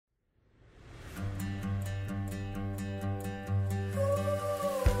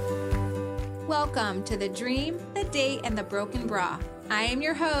Welcome to The Dream, The Date, and The Broken Bra. I am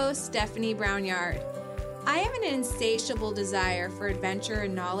your host, Stephanie Brownyard. I have an insatiable desire for adventure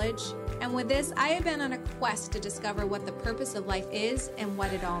and knowledge, and with this, I have been on a quest to discover what the purpose of life is and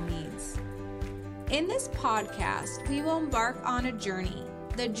what it all means. In this podcast, we will embark on a journey,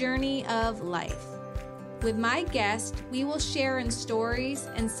 the journey of life. With my guest, we will share in stories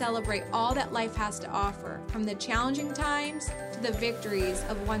and celebrate all that life has to offer, from the challenging times to the victories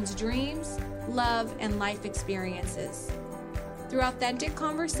of one's dreams, love, and life experiences. Through authentic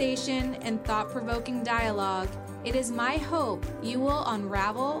conversation and thought-provoking dialogue, it is my hope you will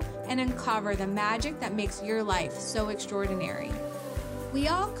unravel and uncover the magic that makes your life so extraordinary. We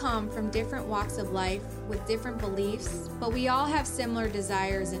all come from different walks of life with different beliefs, but we all have similar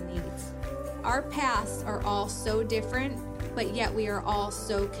desires and needs. Our paths are all so different, but yet we are all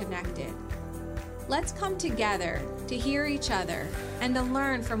so connected. Let's come together to hear each other and to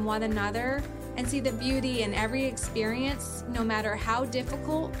learn from one another and see the beauty in every experience, no matter how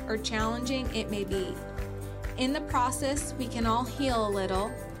difficult or challenging it may be. In the process, we can all heal a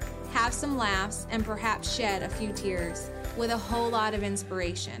little, have some laughs, and perhaps shed a few tears with a whole lot of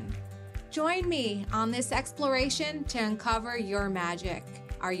inspiration. Join me on this exploration to uncover your magic.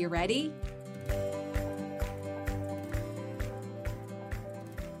 Are you ready?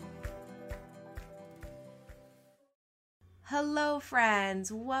 Hello,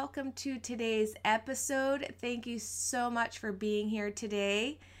 friends. Welcome to today's episode. Thank you so much for being here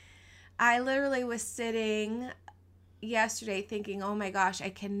today. I literally was sitting yesterday thinking, oh my gosh, I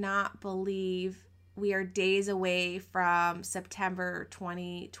cannot believe we are days away from September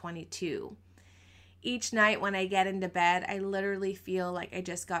 2022. Each night when I get into bed, I literally feel like I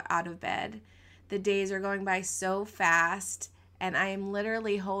just got out of bed. The days are going by so fast, and I am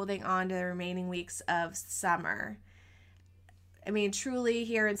literally holding on to the remaining weeks of summer. I mean, truly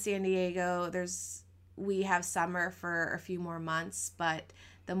here in San Diego, we have summer for a few more months, but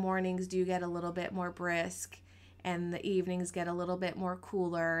the mornings do get a little bit more brisk and the evenings get a little bit more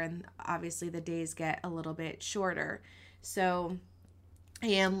cooler, and obviously the days get a little bit shorter. So I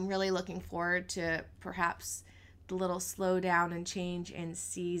am really looking forward to perhaps the little slowdown and change in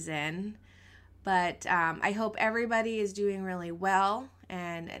season. But I hope everybody is doing really well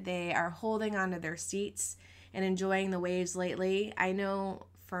and they are holding onto their seats and enjoying the waves lately. I know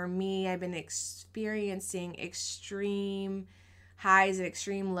for me, I've been experiencing extreme highs and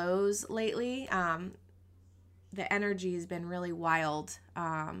extreme lows lately. The energy has been really wild,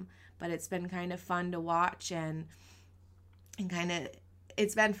 but it's been kind of fun to watch and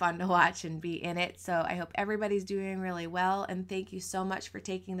it's been fun to watch and be in it. So I hope everybody's doing really well, and thank you so much for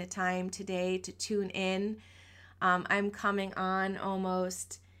taking the time today to tune in. I'm coming on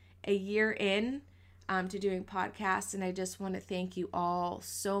almost a year in to doing podcasts, and I just want to thank you all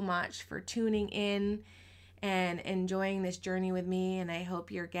so much for tuning in and enjoying this journey with me, and I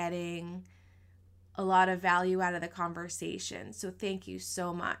hope you're getting a lot of value out of the conversation. So thank you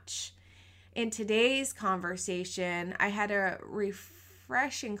so much. In today's conversation, I had a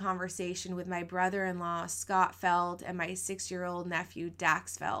refreshing conversation with my brother-in-law, Scott Feld, and my 6-year-old nephew,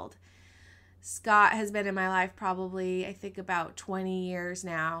 Dax Feld. Scott has been in my life probably, I think, about 20 years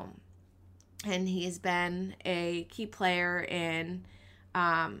now. And he's been a key player in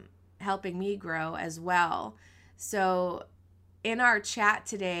helping me grow as well. So in our chat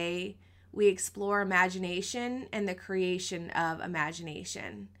today, we explore imagination and the creation of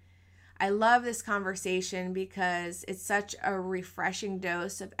imagination. I love this conversation because it's such a refreshing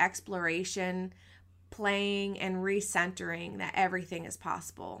dose of exploration, playing, and recentering that everything is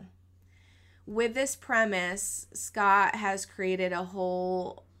possible. With this premise, Scott has created a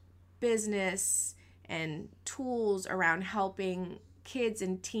whole business and tools around helping kids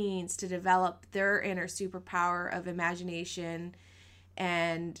and teens to develop their inner superpower of imagination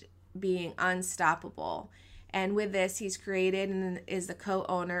and being unstoppable. And with this, he's created and is the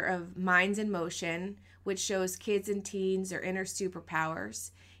co-owner of Minds in Motion, which shows kids and teens their inner superpowers.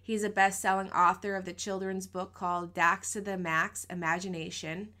 He's a best-selling author of the children's book called Dax to the Max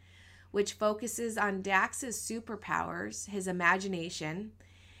Imagination, which focuses on Dax's superpowers, his imagination.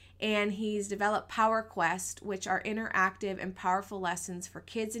 And he's developed Power Quest, which are interactive and powerful lessons for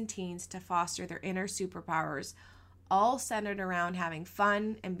kids and teens to foster their inner superpowers, all centered around having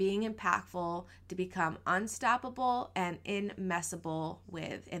fun and being impactful to become unstoppable and unmessable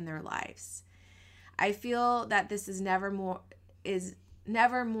with in their lives. I feel that this is never more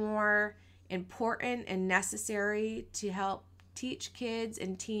important and necessary to help teach kids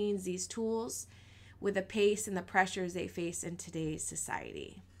and teens these tools with the pace and the pressures they face in today's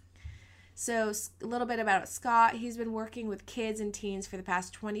society. So, a little bit about Scott. He's been working with kids and teens for the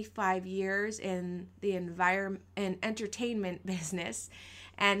past 25 years in the environment and entertainment business,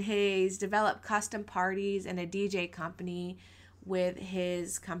 and he's developed custom parties and a DJ company with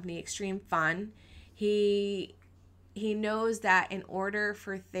his company Extreme Fun. He knows that in order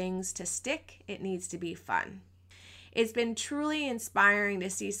for things to stick, it needs to be fun. It's been truly inspiring to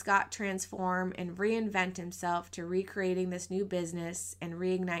see Scott transform and reinvent himself to recreating this new business and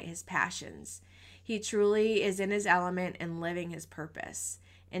reignite his passions. He truly is in his element and living his purpose.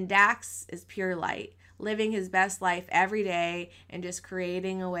 And Dax is pure light, living his best life every day and just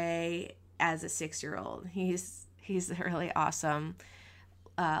creating away as a 6-year-old. He's a really awesome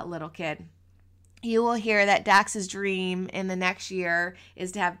little kid. You will hear that Dax's dream in the next year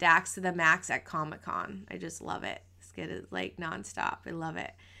is to have Dax to the max at Comic-Con. I just love it. This kid is like nonstop. I love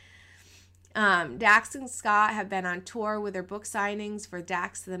it. Dax and Scott have been on tour with their book signings for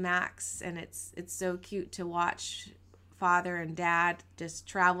Dax to the Max, and it's so cute to watch father and dad just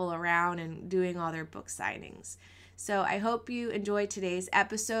travel around and doing all their book signings. So I hope you enjoyed today's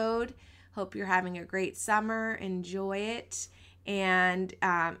episode. Hope you're having a great summer. Enjoy it. And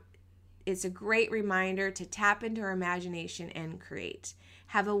it's a great reminder to tap into our imagination and create.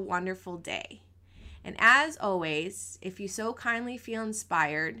 Have a wonderful day. And as always, if you so kindly feel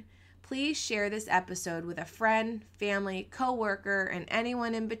inspired, please share this episode with a friend, family, coworker, and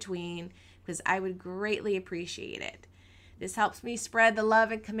anyone in between, because I would greatly appreciate it. This helps me spread the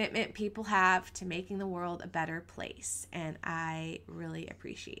love and commitment people have to making the world a better place, and I really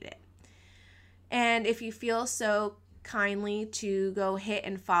appreciate it. And if you feel so kindly to go hit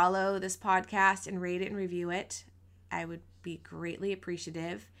and follow this podcast and rate it and review it, I would be greatly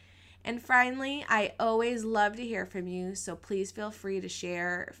appreciative. And finally, I always love to hear from you, so please feel free to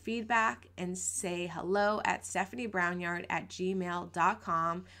share feedback and say hello at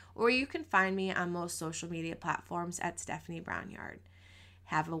stephaniebrownYard@gmail.com, or you can find me on most social media platforms at Stephanie Brownyard.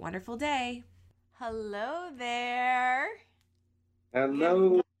 Have a wonderful day. Hello there.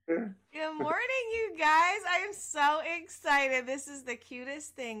 Hello. Good morning, you guys. I am so excited. This is the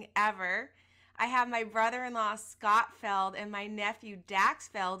cutest thing ever. I have my brother-in-law, Scott Feld, and my nephew, Dax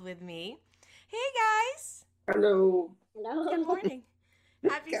Feld, with me. Hey, guys. Hello. Hello. Good morning.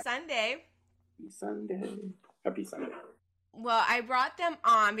 Happy Sunday. Happy Sunday. Happy Sunday. Well, I brought them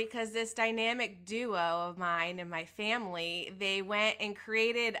on because this dynamic duo of mine and my family, they went and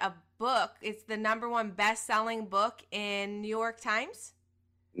created a book. It's the #1 best-selling book in New York Times.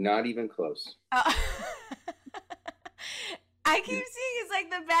 Not even close. Oh. I keep seeing it's like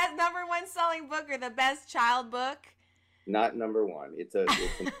the best #1 selling book or the best child book. Not #1. It's a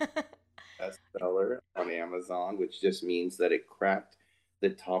bestseller on Amazon, which just means that it cracked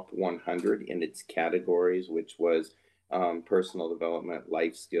the top 100 in its categories, which was personal development,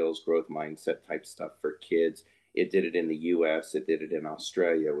 life skills, growth mindset type stuff for kids. It did it in the US, it did it in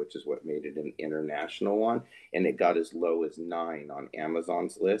Australia, which is what made it an international one. And it got as low as 9 on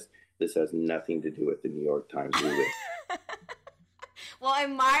Amazon's list. This has nothing to do with the New York Times list. Well,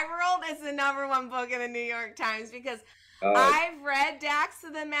 in my world, it's the #1 book in the New York Times because I've read Dax to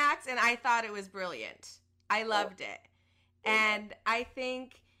the Max and I thought it was brilliant. I loved it. And I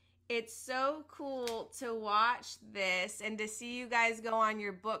think it's so cool to watch this and to see you guys go on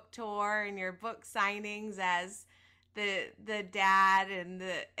your book tour and your book signings as the dad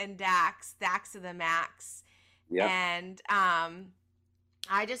and Dax to the Max. Yep. And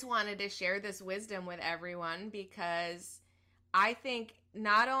I just wanted to share this wisdom with everyone because I think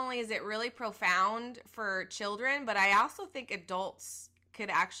not only is it really profound for children, but I also think adults could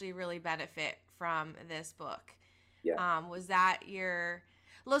actually really benefit from this book. Yeah. Was that your...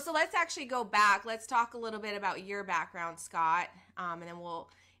 So let's actually go back. Let's talk a little bit about your background, Scott, and then we'll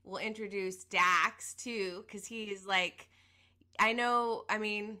introduce Dax too, because he's like, I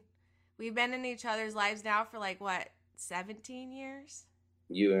mean, we've been in each other's lives now for like what, 17 years?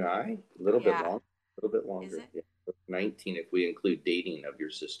 You and I, a little bit longer. A little bit longer. Is it? Yeah. 19 if we include dating of your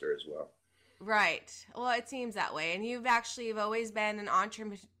sister as well. Right. Well, it seems that way. And you've always been an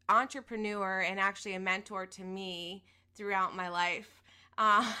entrepreneur and actually a mentor to me throughout my life.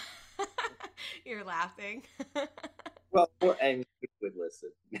 You're laughing. Well, and we would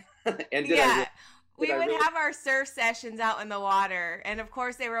listen. And we would have our surf sessions out in the water. And of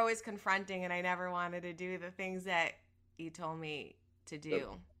course, they were always confronting, and I never wanted to do the things that you told me to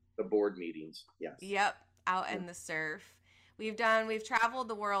do. The board meetings, yes. Yep, out in the surf. We've traveled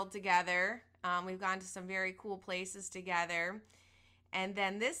the world together. We've gone to some very cool places together. And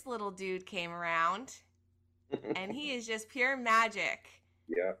then this little dude came around, and he is just pure magic.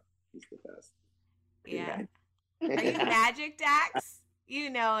 Yeah, he's the best. Yeah. Are you magic, Dax? You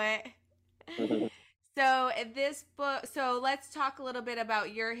know it. So this book, so let's talk a little bit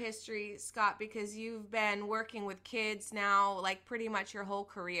about your history, Scott, because you've been working with kids now like pretty much your whole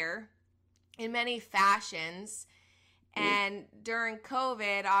career in many fashions. And during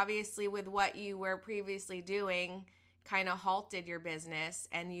COVID, obviously, with what you were previously doing, kind of halted your business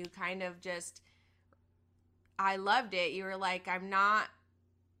and you kind of just, I loved it. You were like, I'm not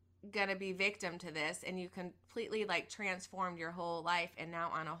gonna be victim to this. And you completely like transformed your whole life and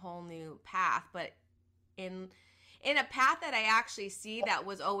now on a whole new path. But in a path that I actually see that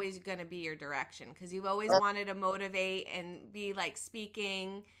was always going to be your direction because you've always wanted to motivate and be like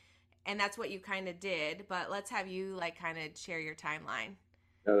speaking, and that's what you kind of did. But let's have you like kind of share your timeline.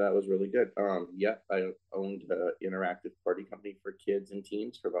 No, that was really good. Yeah, I owned an interactive party company for kids and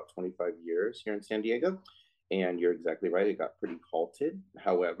teens for about 25 years here in San Diego. And you're exactly right. It got pretty halted.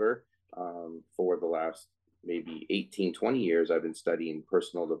 However, for the last maybe 18, 20 years, I've been studying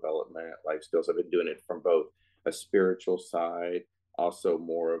personal development, life skills. I've been doing it from both a spiritual side, also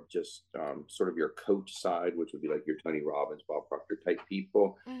more of just sort of your coach side, which would be like your Tony Robbins, Bob Proctor type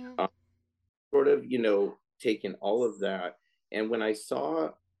people. Mm-hmm. Sort of, taken all of that. And when I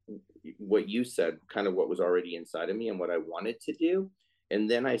saw what you said, kind of what was already inside of me and what I wanted to do, and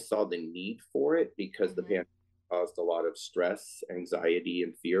then I saw the need for it because the Mm-hmm. pandemic caused a lot of stress, anxiety,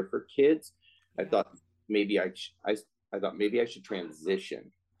 and fear for kids. I Yeah. thought maybe I thought maybe I should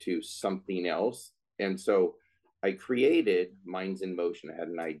transition to something else, and so I created Minds in Motion. I had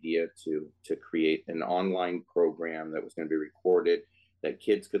an idea to create an online program that was going to be recorded that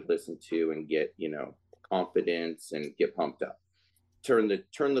kids could listen to and get confidence and get pumped up, turn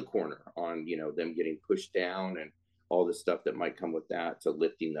the corner on them getting pushed down and all the stuff that might come with that, to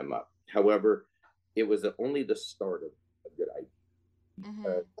lifting them up. However, it was only the start of a good idea.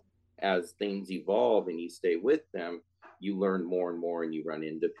 Mm-hmm. As things evolve and you stay with them, you learn more and more and you run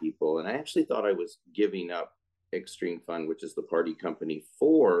into people. And I actually thought I was giving up Extreme Fun, which is the party company,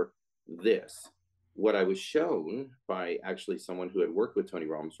 for this. What I was shown by actually someone who had worked with Tony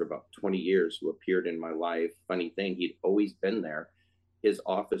Robbins for about 20 years, who appeared in my life. Funny thing, he'd always been there. His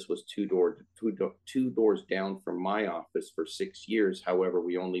office was two doors down from my office for 6 years. However,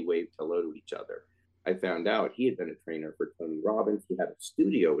 we only waved hello to each other. I found out he had been a trainer for Tony Robbins. He had a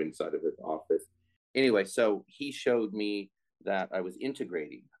studio inside of his office. Anyway, so he showed me that I was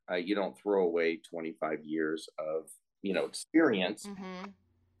integrating. You don't throw away 25 years of experience, Mm-hmm.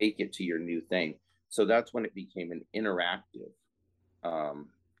 take it to your new thing. So that's when it became an interactive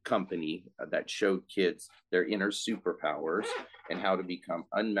company that showed kids their inner superpowers and how to become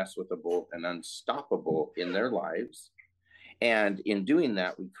unmesswithable and unstoppable in their lives. And in doing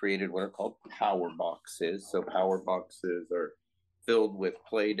that, we created what are called power boxes. So power boxes are filled with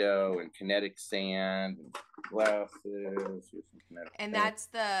Play-Doh and kinetic sand and glasses. Here's some kinetic And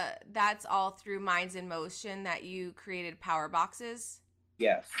sand. that's all through Minds in Motion that you created power boxes.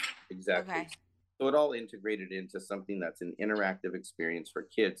 Yes, exactly. Okay. So it all integrated into something that's an interactive experience for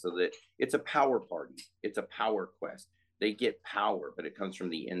kids, so that it's a power party. It's a power quest. They get power, but it comes from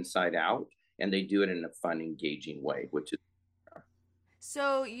the inside out, and they do it in a fun, engaging way, which is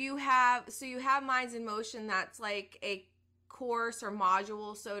So you have Minds in Motion, that's like a course or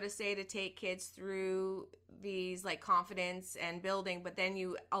module, so to say, to take kids through these like confidence and building, but then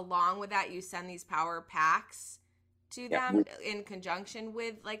you, along with that, you send these power packs to yeah, them in conjunction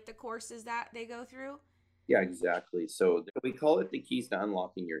with like the courses that they go through. yeah, exactly. So we call it the keys to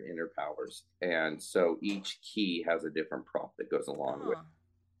unlocking your inner powers, and so each key has a different prompt that goes along with. Oh,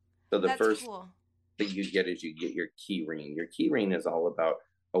 So the that's first cool. that you get is you get your key ring. Your key ring is all about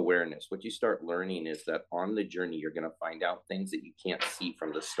awareness. What you start learning is that on the journey, you're going to find out things that you can't see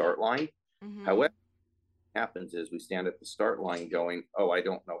from the start line. Mm-hmm. However, what happens is we stand at the start line going, oh, I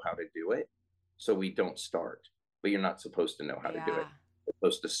don't know how to do it. So we don't start. But you're not supposed to know how to do it. Yeah. You're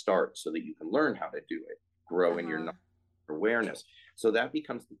supposed to start so that you can learn how to do it, grow in your Uh-huh. awareness. So that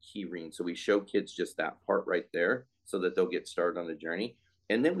becomes the key ring. So we show kids just that part right there so that they'll get started on the journey.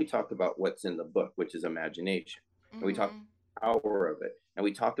 And then we talk about what's in the book, which is imagination. And we talk Mm-hmm. about the power of it. And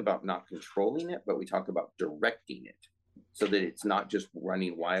we talk about not controlling it, but we talk about directing it so that it's not just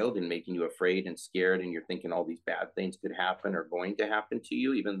running wild and making you afraid and scared. And you're thinking all these bad things could happen or going to happen to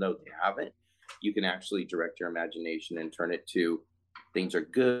you, even though they haven't. You can actually direct your imagination and turn it to things are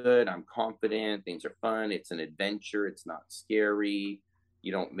good, I'm confident, things are fun, it's an adventure, it's not scary.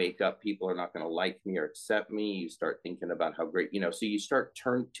 You don't make up people are not going to like me or accept me. You start thinking about how great, so you start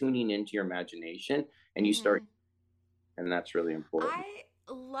tuning into your imagination, and you start, Mm-hmm. and that's really important. I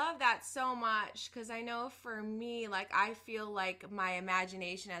love that so much because I know for me, like, I feel like my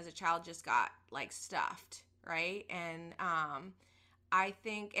imagination as a child just got like stuffed, right? And I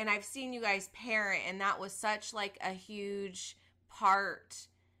think, and I've seen you guys parent, and that was such like a huge part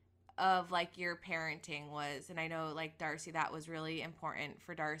of like your parenting was, and I know like Darcy, that was really important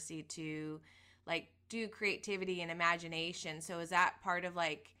for Darcy to like do creativity and imagination. So is that part of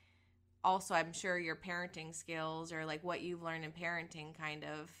like also, I'm sure your parenting skills or like what you've learned in parenting kind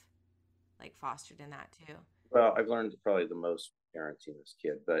of like fostered in that too? Well, I've learned probably the most parenting this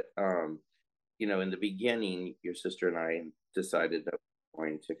kid, but in the beginning, your sister and I decided that we're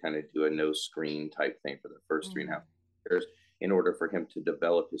going to kind of do a no screen type thing for the first three and a Mm-hmm. half years in order for him to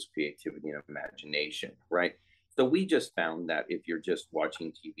develop his creativity and imagination, right? So we just found that if you're just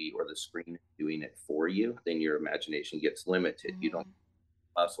watching TV or the screen doing it for you, then your imagination gets limited. You don't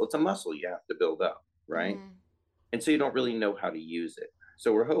Mm-hmm. muscle. It's a muscle you have to build up, right? Mm-hmm. And so you don't really know how to use it.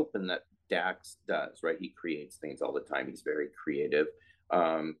 So we're hoping that Dax does, right? He creates things all the time. He's very creative.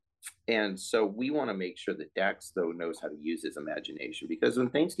 Um, and so we want to make sure that Dax, though, knows how to use his imagination because when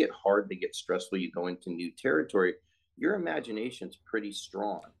things get hard, they get stressful, you go into new territory, your imagination's pretty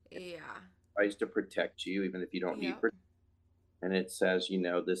strong. It Yeah. tries to protect you, even if you don't need Yep. protection. And it says,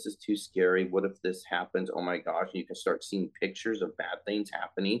 this is too scary. What if this happens? Oh my gosh. And you can start seeing pictures of bad things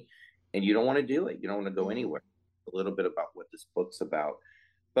happening and you don't want to do it. You don't want to go Mm-hmm. anywhere. A little bit about what this book's about.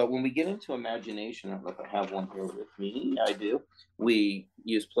 But when we get into imagination, I don't know if I have one here with me. I do. We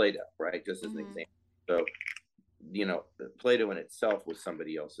use Play Doh, right? Just as an Mm-hmm. example. So, Play Doh in itself was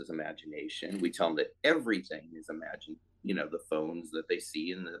somebody else's imagination. We tell them that everything is imagined. The phones that they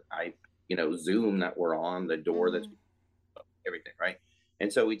see and Zoom that we're on, the door that's Mm-hmm. everything, right?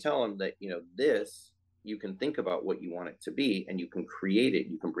 And so we tell them that, this, you can think about what you want it to be and you can create it,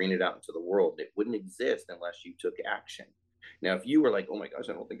 you can bring it out into the world. It wouldn't exist unless you took action. Now, if you were like, oh my gosh,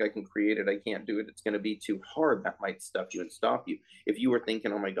 I don't think I can create it, I can't do it, it's going to be too hard, that might stuff you and stop you. If you were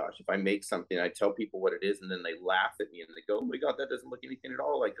thinking, oh my gosh, if I make something, I tell people what it is, and then they laugh at me and they go, oh my God, that doesn't look anything at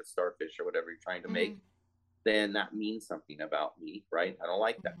all like a starfish or whatever you're trying to Mm-hmm. make, then that means something about me, right? I don't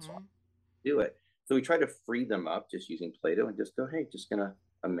like that. So Mm-hmm. do it. So we try to free them up just using Play Doh and just go, hey, just gonna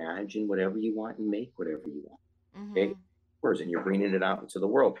imagine whatever you want and make whatever you want. Okay. Mm-hmm. And you're bringing it out into the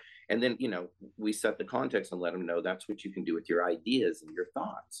world. And then, we set the context and let them know that's what you can do with your ideas and your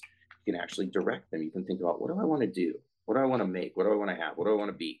thoughts. You can actually direct them. You can think about, what do I want to do? What do I want to make? What do I want to have? What do I want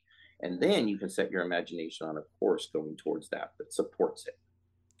to be? And then you can set your imagination on a course going towards that supports it.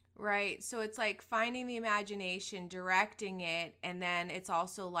 Right. So it's like finding the imagination, directing it, and then it's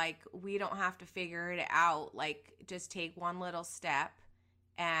also like we don't have to figure it out. Like just take one little step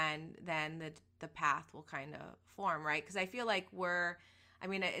and then the path will kind of form, right? Because I feel like I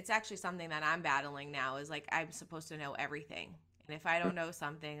mean, it's actually something that I'm battling now is like I'm supposed to know everything. And if I don't know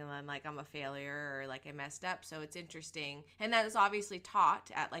something, then like I'm a failure or like I messed up. So it's interesting. And that is obviously taught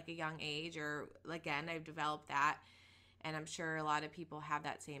at like a young age, or again, I've developed that. And I'm sure a lot of people have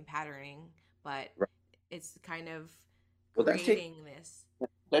that same patterning, but Right. it's kind of Well, creating this.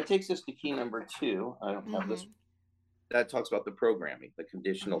 that takes us to key number two. I don't have this. Mm-hmm. That talks about the programming, the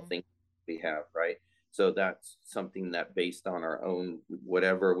conditional Mm-hmm. thinking we have, right? So that's something that based on our own,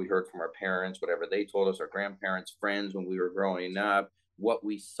 whatever we heard from our parents, whatever they told us, our grandparents, friends when we were growing up, what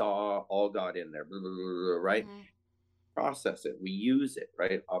we saw all got in there, blah, blah, blah, right? Mm-hmm. Process it. We use it,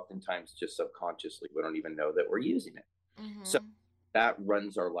 right? Oftentimes just subconsciously. We don't even know that we're using it. So Mm-hmm. that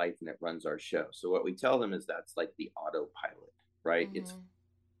runs our life and it runs our show. So what we tell them is that's like the autopilot, right? It's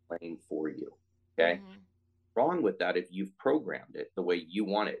Mm-hmm. playing for you. Okay. Mm-hmm. Wrong with that if you've programmed it the way you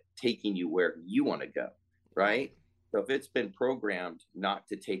want it, taking you where you want to go, Right. right? So if it's been programmed not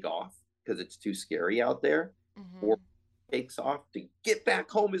to take off because it's too scary out there, or Mm-hmm. takes off to get back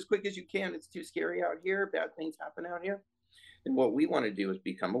home as quick as you can, it's too scary out here, bad things happen out here. And what we want to do is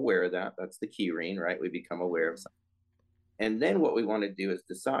become aware of that. That's the key ring, right? We become aware of Mm-hmm. something. And then what we want to do is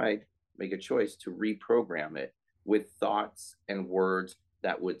decide, make a choice to reprogram it with thoughts and words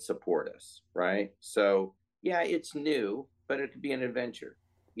that would support us, right? So, yeah, it's new, but it could be an adventure.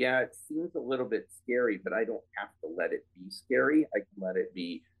 Yeah, it seems a little bit scary, but I don't have to let it be scary. I can let it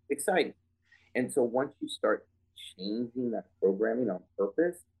be exciting. And so once you start changing that programming on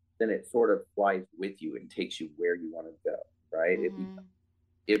purpose, then it sort of flies with you and takes you where you want to go, right? Mm-hmm.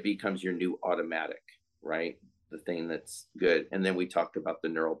 It becomes your new automatic, right? The thing that's good. And then we talked about the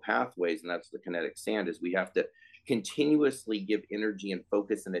neural pathways, and that's the kinetic sand, is we have to continuously give energy and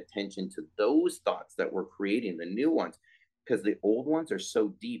focus and attention to those thoughts that we're creating, the new ones, because the old ones are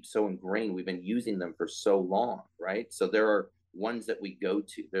so deep, so ingrained. We've been using them for so long, right? So there are ones that we go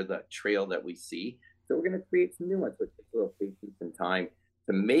to, they're the trail that we see. So we're going to create some new ones with a little patience and time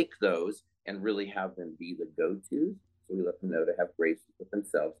to make those and really have them be the go-tos. So we let them know to have grace with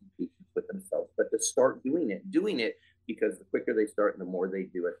themselves and patience with themselves, but to start doing it because the quicker they start and the more they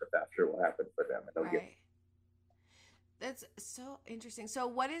do it, the faster it will happen for them, and they'll get. Right. That's so interesting. So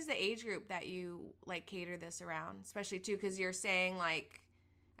what is the age group that you like cater this around? Especially too, because you're saying like,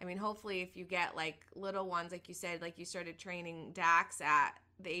 I mean, hopefully if you get like little ones, like you said, like you started training Dax at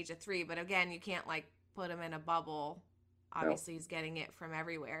the age of 3, but again, you can't like put him in a bubble. No. Obviously he's getting it from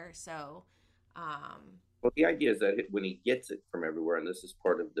everywhere. So, um, Well, the idea is that when he gets it from everywhere, and this is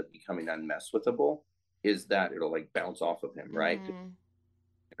part of the becoming unmesswithable, is that it'll like bounce off of him, right? mm-hmm,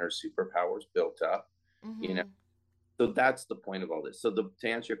 Our superpowers built up, you know. mm-hmm, So that's the point of all this. So to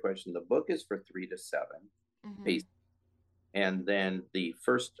answer your question, the book is for 3 to 7, mm-hmm. pace, and then the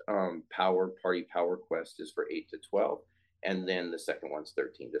first power quest is for 8 to 12, and then the second one's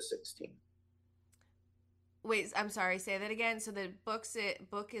 13 to 16. Wait, I'm sorry, say that again. So the book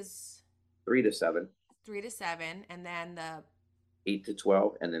is 3 to 7, 3 to 7, and then the 8 to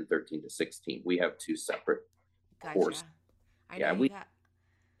 12, and then 13 to 16. We have 2 separate courses. gotcha. I know Yeah, you we got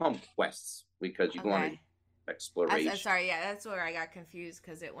call them quests because you go on an okay. exploration. Sorry, yeah, that's where I got confused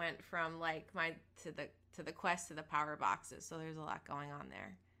because it went from like my to the quest to the power boxes. So there's a lot going on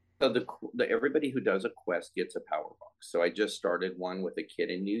there. So everybody who does a quest gets a power box. So I just started one with a kid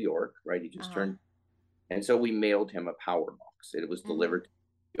in New York, right? He Uh just huh. turned, and so we mailed him a power box. It was Mhm. delivered.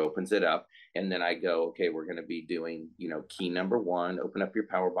 He opens it up, and then I go, okay, we're going to be doing, key number one. Open up your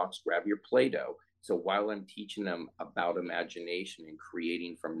power box, grab your Play-Doh. So while I'm teaching them about imagination and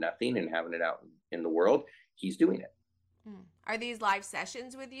creating from nothing and having it out in the world, he's doing it. Mm. Are these live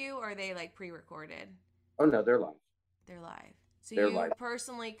sessions with you, or are they like pre-recorded? Oh no, they're live. They're live. So They're you live.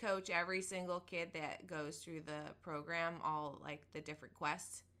 personally coach every single kid that goes through the program, all like the different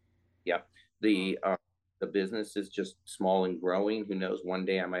quests. Yeah. Cool. The business is just small and growing. Who knows? One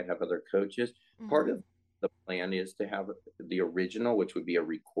day I might have other coaches. Part Mhm. of the plan is to have the original, which would be a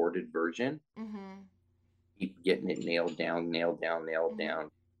recorded version. Mhm. Keep getting it nailed down, nailed down, nailed Mhm. down.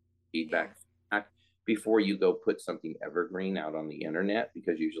 Yeah. Feedback before you go put something evergreen out on the internet,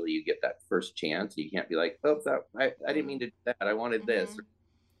 because usually you get that first chance. You can't be like, oh, I didn't mean Mhm. to do that. I wanted this. Mhm.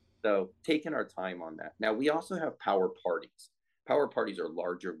 So taking our time on that. Now we also have power parties. Power parties are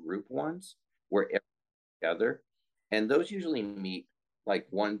larger group ones where together. And those usually meet like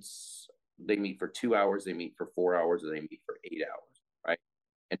once, they meet for 2 hours, they meet for 4 hours, or they meet for 8 hours, right?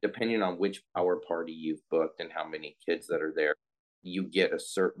 And depending on which power party you've booked and how many kids that are there, you get a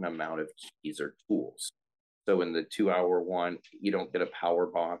certain amount of keys or tools. So in the 2 hour one, you don't get a power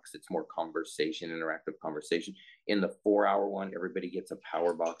box. It's more conversation, interactive conversation. In the 4 hour one, everybody gets a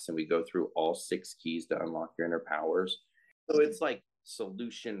power box, and we go through all 6 keys to unlock your inner powers. So it's like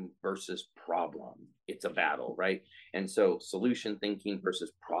solution versus problem. It's a battle, right? And so solution thinking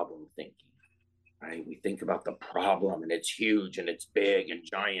versus problem thinking, right? We think about the problem and it's huge and it's big and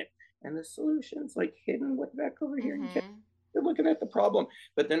giant, and the solution's like hidden way back over here. Mhm. You're looking at the problem,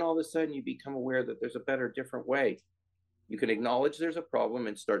 but then all of a sudden you become aware that there's a better, different way. You can acknowledge there's a problem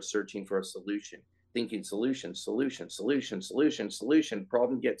and start searching for a solution. Thinking solution, solution, solution, solution, solution.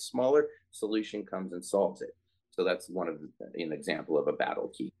 Problem gets smaller, solution comes and solves it. So that's an example of a battle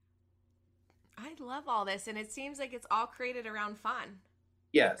key. I love all this, and it seems like it's all created around fun,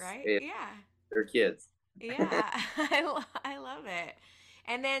 Yes, right? Yeah. they're kids. Yeah. I love it.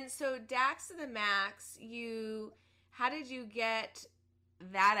 And then so Dax to the Max, how did you get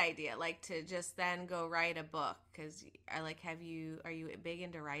that idea like to just then go write a book cuz I like are you big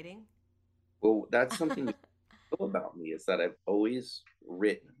into writing? Well, that's something you know about me, is that I've always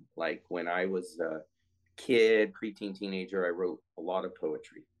written. Like when I was a kid, preteen, teenager, I wrote a lot of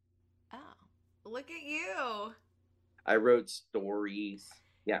poetry. Oh. Look at you. I wrote stories.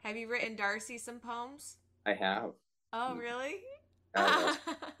 Yeah, Have you written Darcy some poems? I have. Oh, Mm, really?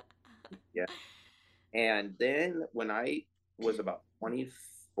 yeah. And then when I was about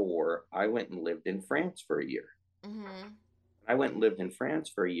 24, I went and lived in France for a year. Mhm. When I went and lived in France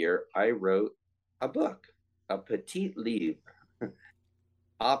for a year, I wrote a book, a petit livre,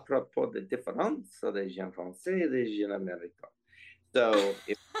 à propos de différence des gens français et des gens américains. So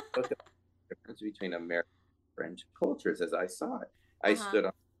if you look at the difference between American and French cultures as I saw it, I Uh-huh. stood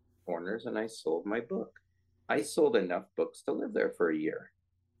on corners and I sold my book. I sold enough books to live there for a year.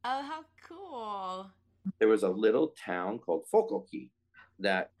 Oh, how cool. There was a little town called Fokoki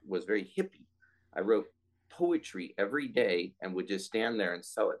that was very hippie. I wrote poetry every day and would just stand there and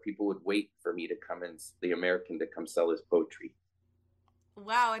sell it. People would wait for me to come in, the American to come sell his poetry.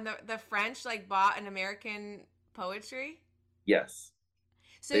 Wow, and the French like bought an American poetry? Yes,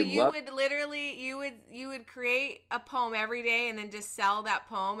 So they you love. would literally you would create a poem every day and then just sell that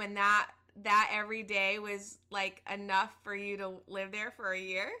poem and that every day was like enough for you to live there for a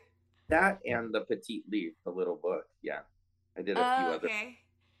year? That and the Petite Livre, the little book. Yeah, I did a few Oh, other okay.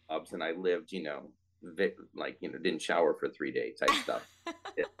 jobs, and I lived, like didn't shower for 3 days type stuff.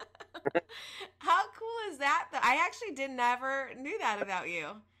 Yeah, How cool is that? I actually did never knew that about you.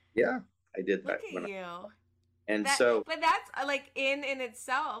 yeah, I did Look that at when I, you. and That, so but that's like in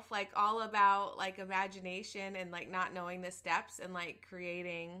itself, like all about like imagination and like not knowing the steps and like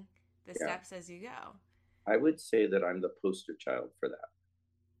creating the yeah, steps as you go. I would say that I'm the poster child for that.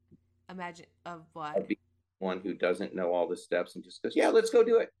 Imagine of what? Of being one who doesn't know all the steps and just goes, yeah, let's go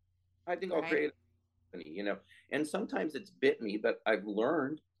do it. I think I'll Right? create a company. And sometimes it's bit me, but I've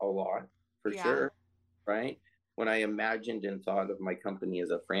learned a lot for Yeah. sure, right? When I imagined and thought of my company as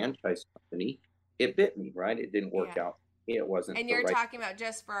a franchise company, it bit me, right? It didn't work Yeah. out. It wasn't And the you're right. talking about,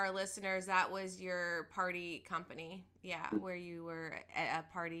 just for our listeners, that was your party company. Yeah, where you were a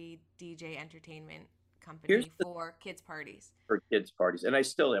party DJ entertainment Here's company the for kids parties. for kids parties, and I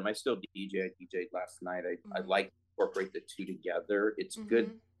still am. I still DJ. I DJ'd last night. I Mhm. like to incorporate the two together. It's good.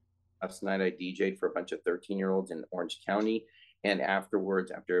 Mhm. Last night I DJ'd for a bunch of 13-year-olds in Orange County. And afterwards,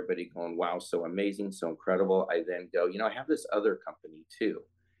 after everybody going, wow, so amazing, so incredible, I then go, I have this other company too.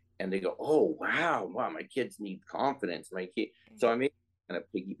 And they go, oh, wow, wow, my kids need confidence. My kid. So I made kind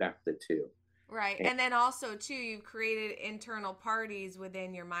of piggyback the two. Right. And And then also too, you've created internal parties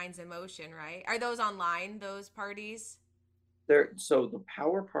within your Minds in Motion, right? Are those online, those parties? so the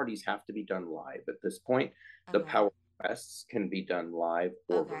power parties have to be done live at this point. The Okay. power rests can be done live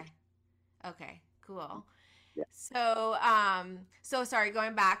or Okay. virtual. Okay. Cool. Yeah. So sorry,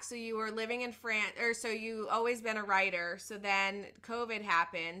 going back. So you were living in France, or so you always been a writer. So then COVID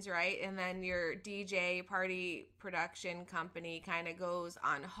happens, right? And then your DJ party production company kind of goes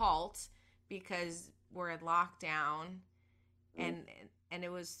on halt because we're in lockdown, Mhm. and and it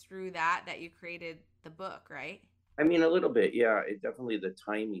was through that you created the book, right? I mean, a little bit. Yeah. It definitely, the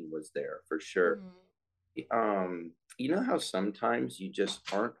timing was there for sure. Mhm. You know how sometimes you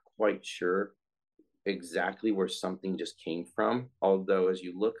just aren't quite sure exactly where something just came from. Although, as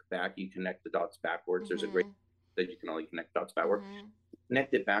you look back, you connect the dots backwards. There's a great Mhm. that you can only connect dots backward. Mhm.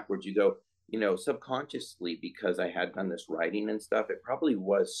 Connect it backwards. You go, subconsciously, because I had done this writing and stuff. It probably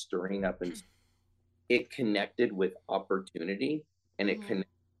was stirring up, and it connected with opportunity, and it Mhm. connected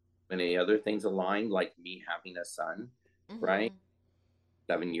many other things aligned, like me having a son, right? Mhm.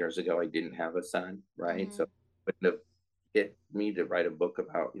 7 years ago, I didn't have a son, right? So Mhm. it wouldn't have hit me to write a book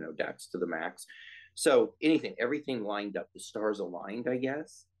about, Dax to the max. So everything lined up, the stars aligned, I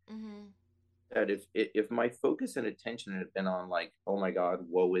guess. Mhm. That if my focus and attention had been on, like, oh my God,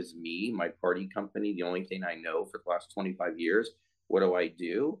 woe is me, my party company, the only thing I know for the last 25 years, what do I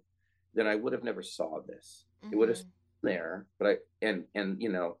do? Then I would have never saw this. It would have Mhm. been there, but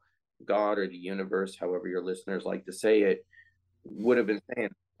God or the universe, however your listeners like to say it, would have been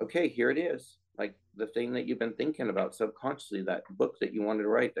saying, okay, here it is. Like the thing that you've been thinking about subconsciously, that book that you wanted to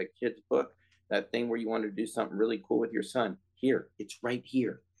write, that kid's book, that thing where you wanted to do something really cool with your son. Here, it's right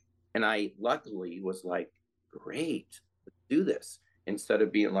here. And I luckily was like, great, let's do this. Instead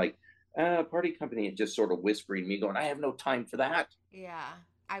of being like, party company, and just sort of whispering me going, I have no time for that. Yeah.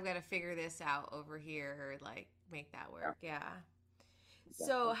 I've got to figure this out over here, or like make that Yeah, work. Yeah.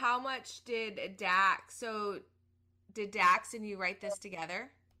 So exactly. how much did Dax and you write this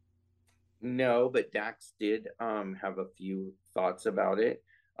together? No, but Dax did have a few thoughts about it.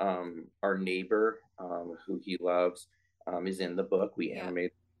 Our neighbor, who he loves, is in the book. We Yep.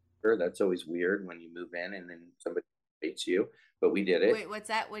 animated her. That's always weird when you move in and then somebody hates you, but we did it. Wait, what's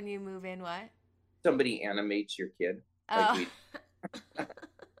that, when you move in? What? Somebody animates your kid, like Oh. we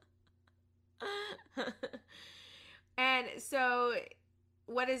And so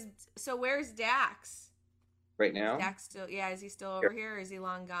where's Dax? right Is now. Dax still, yeah, is he still Here, over here, or is he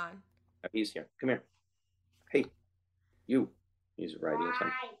long gone? he's here. Come here. Hey, you. He's writing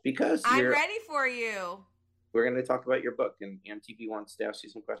something because I'm ready for you. we're going to talk about your book, and MTV wants to ask you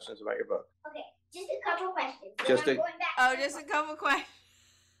some questions about your book. Okay, just a couple questions. Just Then a I'm going back. Oh, just a couple questions.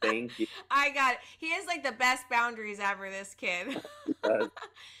 thank you. I got it. He has like the best boundaries ever, this kid.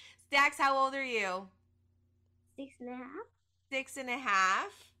 Dax, how old are you? 6.5. 6.5.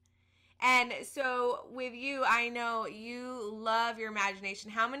 And so with you, I know you love your imagination.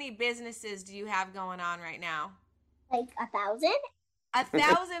 How many businesses do you have going on right now? Like 1,000?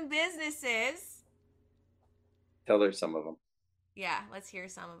 1,000 businesses. Tell her some of them. Yeah, let's hear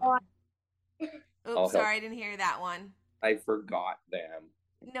some of Or- them. I'll Oops, help. sorry, I didn't hear that one. I forgot them.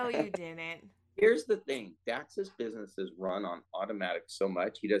 No, you didn't. Here's the thing. Dax's businesses run on automatic so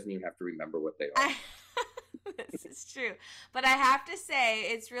much he doesn't even have to remember what they are. This is true. But I have to say,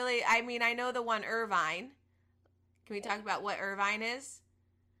 it's really, I mean, I know the one Irvine. Can we talk about what Irvine is?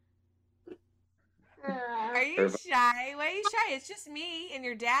 Are you shy? Why are you shy? It's just me and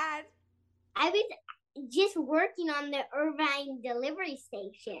your dad. I was just working on the Irvine delivery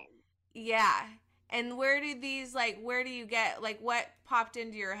station. Yeah. And where do these, like, where do you get, like, what popped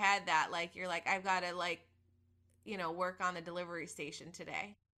into your head that, like, you're like, I've got to, like, you know, work on the delivery station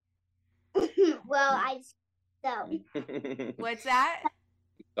today? Well, I so What's that?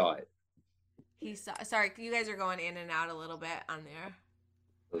 Saw it. He saw. Sorry, you guys are going in and out a little bit on there.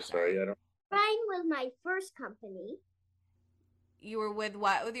 So sorry, I don't. Irvine was my first company. You were with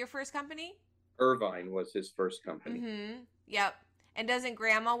what? With your first company? Irvine was his first company. Mm-hmm. Yep. And doesn't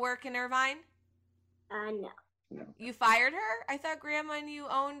Grandma work in Irvine? No. No. You fired her? I thought Grandma and you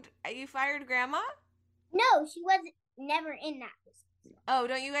owned. You fired Grandma? No, she was never in that business. Oh,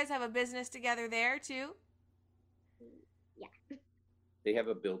 don't you guys have a business together there too? Yeah. They have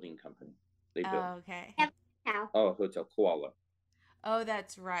a building company. They build. Oh, okay. Oh, Hotel Koala. Oh,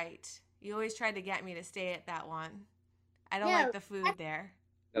 that's right. You always tried to get me to stay at that one. I don't like the food there.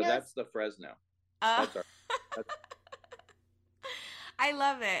 No, that's the Fresno. That's our. That's... I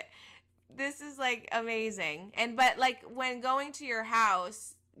love it. This is like amazing. And but like when going to your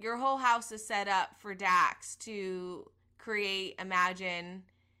house, your whole house is set up for Dax to create, imagine.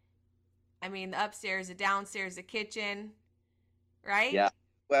 I mean, the upstairs, the downstairs, the kitchen, right? Yeah.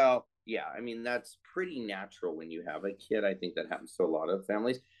 Well, yeah. I mean, that's pretty natural when you have a kid. I think that happens to a lot of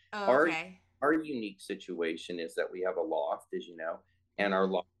families. Oh, okay. Our unique situation is that we have a loft, as you know, and our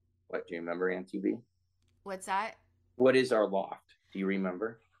loft. What do you remember, Auntie B? What's that? What is our loft? Do you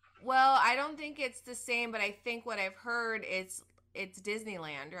remember? Well, I don't think it's the same, but I think what I've heard it's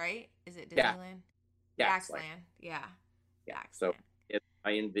Disneyland, right? Is it Disneyland? Daxland. Yeah. Daxland. So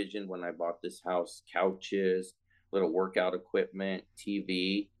I envisioned when I bought this house, couches, little workout equipment,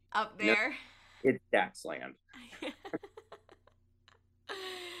 TV. Up there. No, it's Daxland.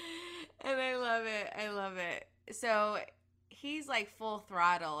 And I love it. I love it. So he's like full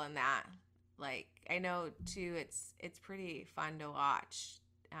throttle in that. Like I know too. It's pretty fun to watch.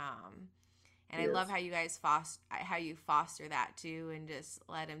 And I love how you guys foster that too, and just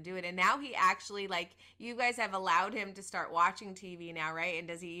let him do it. And now he actually, like, you guys have allowed him to start watching TV now, right? And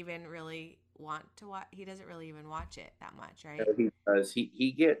does he even really want to watch? He doesn't really even watch it that much, right? No, he does.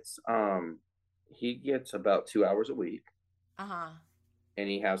 He gets about 2 hours a week. And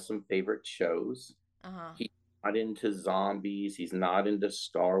he has some favorite shows. He's not into zombies. He's not into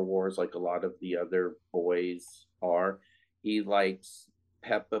Star Wars like a lot of the other boys are. He likes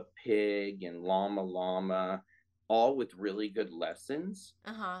Peppa Pig and Llama Llama, all with really good lessons.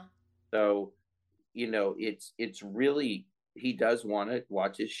 So, you know, it's really, he does want to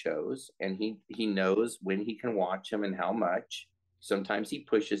watch his shows, and he knows when he can watch them and how much. Sometimes he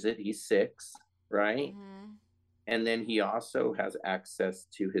pushes it. He's 6, right? And then he also has access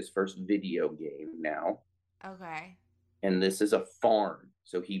to his first video game now. Okay. And this is a farm.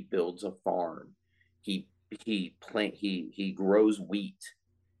 So he builds a farm. He grows wheat,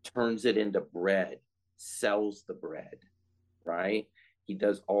 turns it into bread, sells the bread, right? He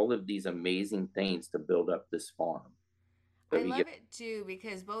does all of these amazing things to build up this farm. So I love it too,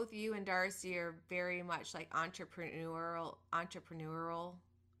 because both you and Darcy are very much like entrepreneurial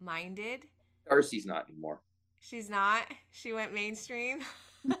minded. Darcy's not anymore. She's not. She went mainstream.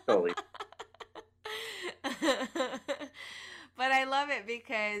 Totally. But I love it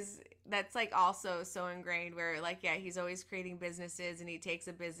because that's like also so ingrained where like, yeah, he's always creating businesses, and he takes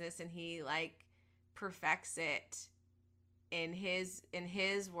a business and he like perfects it in his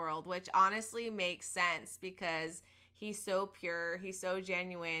world, which honestly makes sense because he's so pure, he's so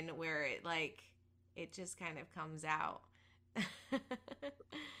genuine, where it just kind of comes out.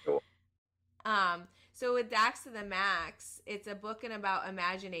 Cool. So with Dax to the Max, it's a book about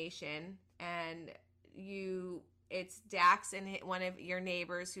imagination, and it's Dax and one of your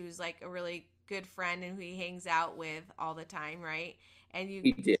neighbors who's like a really good friend and who he hangs out with all the time, right? And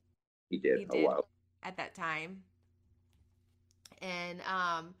he did a while at that time. And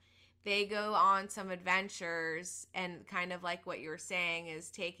they go on some adventures, and kind of like what you're saying is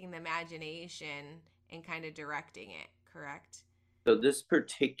taking the imagination and kind of directing it, correct? So this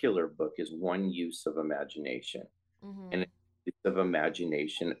particular book is one use of imagination, and it's use of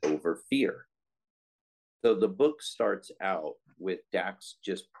imagination over fear. So the book starts out with Dax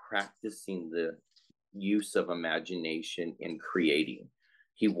just practicing the use of imagination in creating.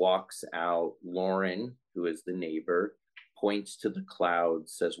 He walks out. Lauren, who is the neighbor, points to the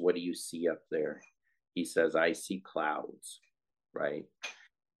clouds, says, "What do you see up there?" He says, "I see clouds," right?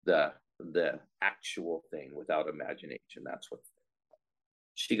 The actual thing without imagination. That's what.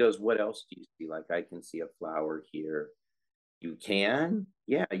 She goes, "What else do you see?" Like, "I can see a flower here." "You can?"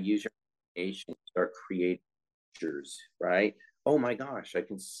 "Yeah, use your imagination, start creating pictures, right? Oh my gosh, I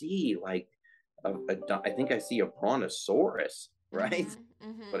can see like I think I see a brontosaurus, right?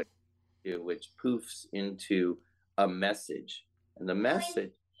 What I do, which poofs into a message, and the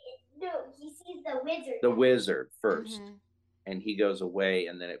message. No, he sees the wizard. The wizard 1st, and he goes away,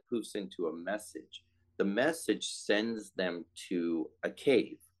 and then it poofs into a message. The message sends them to a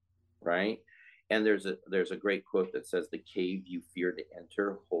cave, right? And there's a great quote that says, "The cave you fear to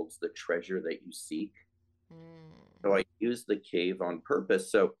enter holds the treasure that you seek." So I use the cave on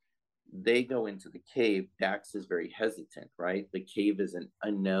purpose. So they go into the cave. Dax is very hesitant, right? The cave is an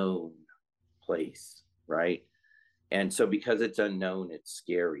unknown place, right? And so because it's unknown, it's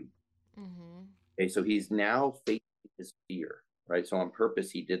scary. Okay, so he's now facing his fear, right? So on purpose,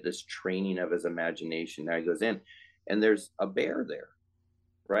 he did this training of his imagination. Now he goes in, and there's a bear there,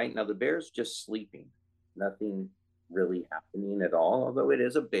 right? Now the bear's just sleeping, nothing really happening at all, although it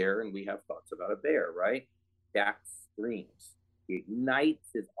is a bear, and we have thoughts about a bear, right? Dax screams. He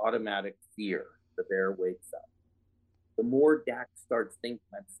ignites his automatic fear. The bear wakes up. The more Dax starts thinking,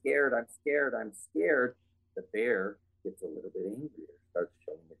 I'm scared, I'm scared, I'm scared, the bear gets a little bit angrier, starts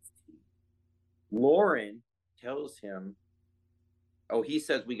showing its teeth. Lauren tells him, oh, he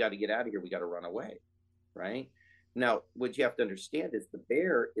says, we got to get out of here. We got to run away, right? Now, what you have to understand is the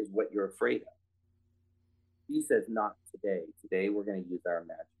bear is what you're afraid of. He says, not today. Today, we're going to use our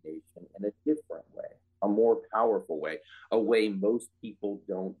imagination in a different way, a more powerful way, a way most people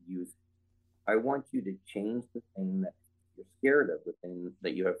don't use it. I want you to change the thing that you're scared of, the thing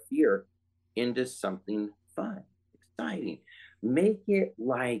that you have fear, into something fun, exciting. Make it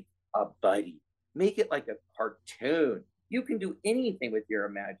like a buddy. Make it like a cartoon. You can do anything with your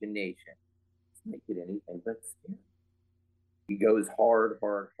imagination. Make it anything but scary. He goes hard,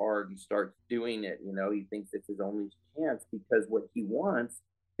 hard, hard, and starts doing it. He thinks it's his only chance, because what he wants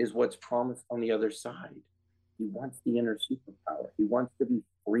is what's promised on the other side. He wants the inner superpower. He wants to be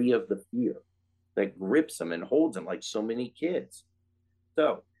free of the fear that grips him and holds him like so many kids.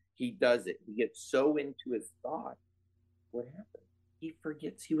 So he does it. He gets so into his thought. What happened? He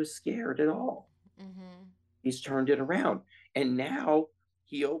forgets he was scared at all. He's turned it around. And now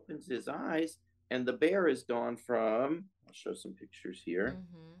he opens his eyes, and the bear is gone from, I'll show some pictures here.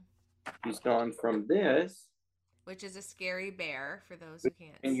 He's gone from this, which is a scary bear for those who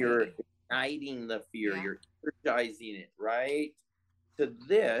can't and see. You're igniting the fear, you're energizing it, right? To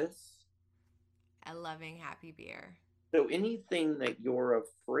this, a loving, happy bear. So anything that you're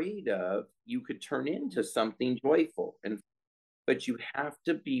afraid of, you could turn into something joyful. But you have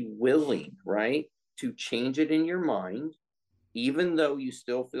to be willing, right, to change it in your mind, even though you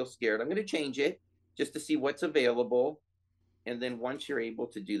still feel scared. I'm going to change it just to see what's available. And then once you're able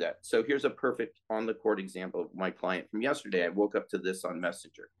to do that. So here's a perfect on-the-court example of my client from yesterday. I woke up to this on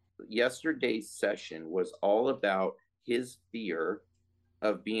Messenger. Yesterday's session was all about his fear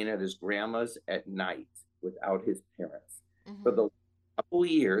of being at his grandma's at night without his parents. For the couple of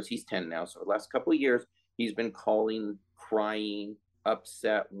years, he's 10 now, so the last couple of years, he's been calling, crying,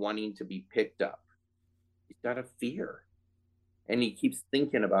 upset, wanting to be picked up. He's got a fear. And he keeps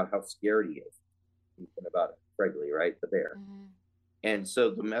thinking about how scared he is. Thinking about it, Fregley, right? The bear. And so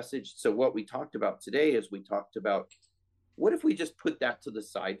the message, so what we talked about today is we talked about, what if we just put that to the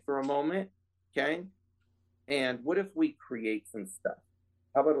side for a moment, okay? And what if we create some stuff?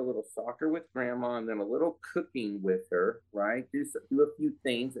 How about a little soccer with grandma, and then a little cooking with her, right? Do a few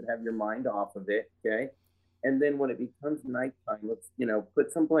things that have your mind off of it, okay? And then when it becomes nighttime, let's,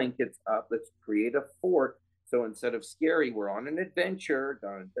 put some blankets up. Let's create a fort. So instead of scary, we're on an adventure.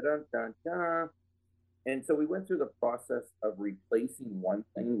 Dun, dun, dun, dun. And so we went through the process of replacing one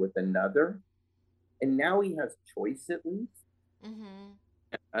thing with another. And now he has choice, at least.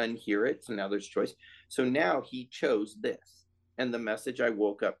 Unhear it. So now there's choice. So now he chose this. And the message I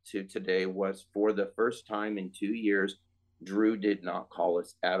woke up to today was, for the first time in 2 years, Drew did not call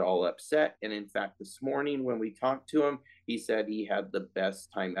us at all upset. And in fact, this morning when we talked to him, he said he had the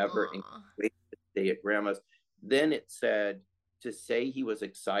best time ever and waited to stay at grandma's. Then it said, to say he was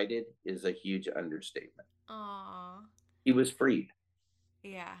excited is a huge understatement. He was freed.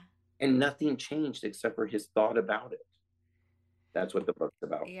 Yeah. And nothing changed except for his thought about it. That's what the book's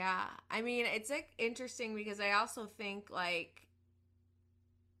about. Yeah. I mean, it's like interesting because I also think like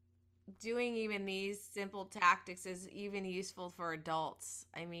doing even these simple tactics is even useful for adults.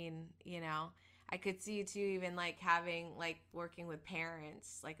 I mean, I could see too, even like having like working with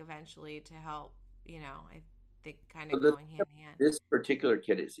parents, like eventually to help, I think kind of going hand in hand. This particular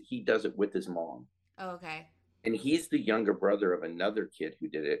kid he does it with his mom. Oh, okay. And he's the younger brother of another kid who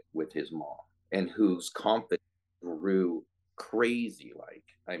did it with his mom, and whose confidence grew crazy.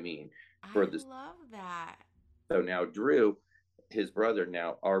 I mean, for I the. love that. So now Drew, his brother,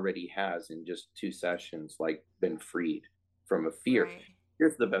 now already has in just 2 sessions like been freed from a fear. Right.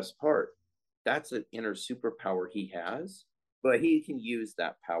 Here's the best part. That's an inner superpower he has, but he can use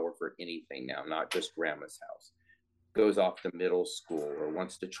that power for anything now, not just grandma's house. Goes off to middle school or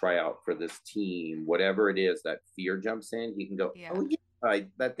wants to try out for this team, whatever it is, that fear jumps in, he can go, Yeah. oh yeah,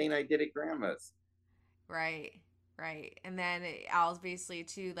 that thing I did at grandma's. Right. Right. And then Al's basically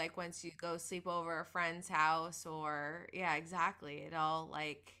too, like once you go sleep over a friend's house or yeah, exactly. It all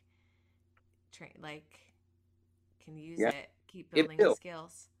like train like can use Yeah, it, keep it building the will.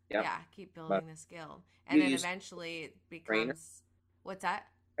 skills. Yeah, Yeah, keep but building the skill. And you then used to eventually it be a trainer. becomes what's that?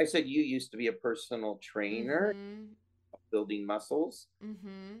 I said you used to be a personal trainer, Mm-hmm. building muscles.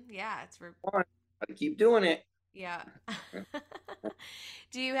 Mm-hmm. Yeah, Come on, gotta keep doing it. yeah.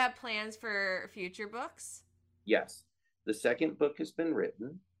 Do you have plans for future books? Yes, the second book has been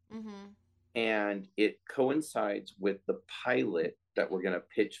written, Mm-hmm. and it coincides with the pilot that we're going to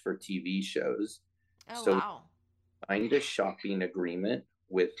pitch for TV shows. Oh So wow. signed a shopping agreement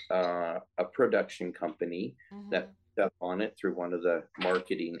with a production company that Mm-hmm. picked up on it through one of the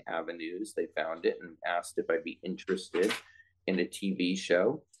marketing avenues. They found it and asked if I'd be interested in a TV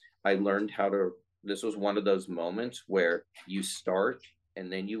show. I learned how to, this was one of those moments where you start and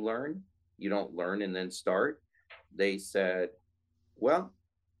then you learn. You don't learn and then start. They said, well,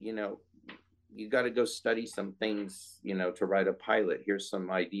 you know, you got to go study some things, to write a pilot. Here's some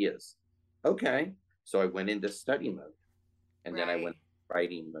ideas. Okay. So I went into study mode and then I went Right.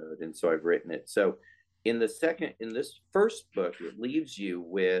 writing mode. And so I've written it. So in this first book, it leaves you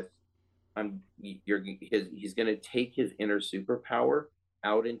with, he's going to take his inner superpower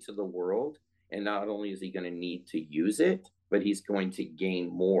out into the world. And not only is he going to need to use it, but he's going to gain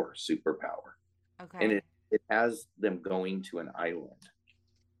more superpower. And Okay. it has them going to an island.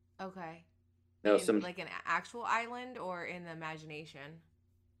 Okay. Now, In some like an actual island or in the imagination?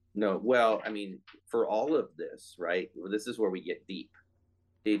 no, well, I mean, for all of this, right? This is where we get deep.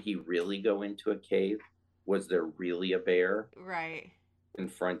 Did he really go into a cave? Was there really a bear Right.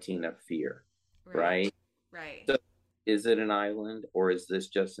 confronting a fear? Right. Right? Right. So, is it an island, or is this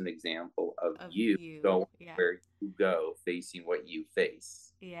just an example of Of you you. going Yeah. where you go, facing what you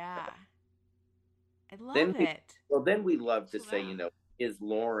face? Yeah. I Then love we, it. then we love to say, Wow. is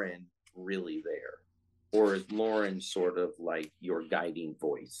Lauren really there, or is Lauren sort of like your guiding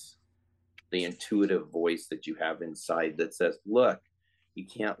voice? The intuitive voice that you have inside that says, look, you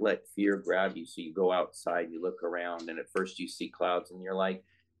can't let fear grab you. So you go outside, you look around, and at first you see clouds, and you're like,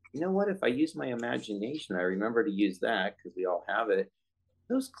 you know what? If I use my imagination, I remember to use that because we all have it.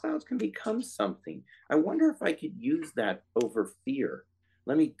 Those clouds can become something. I wonder if I could use that over fear.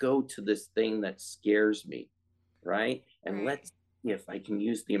 Let me go to this thing that scares me, right? And Right. let's see if I can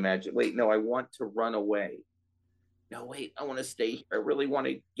use the imagination. Wait, no, I want to run away. No, wait, I want to stay here. I really want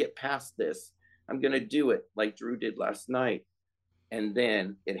to get past this. I'm going to do it like Drew did last night. And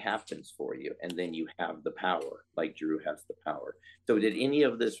then it happens for you. And then you have the power, like Drew has the power. So, did any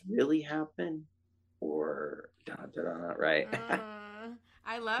of this really happen? Or, right?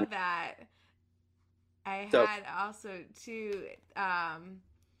 I love that. I So, had also too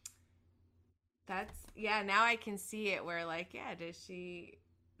that's yeah, now I can see it where like, yeah, does she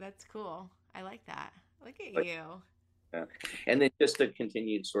that's cool. I like that. Look at but, you. yeah. And then just to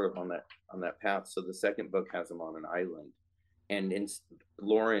continue sort of on that path. So, the second book has them on an island. And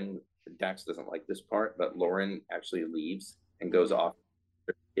Lauren, Dax doesn't like this part, but Lauren actually leaves and goes off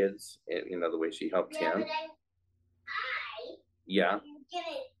with her kids, the way she helped Yeah, him. but I Yeah, I'm gonna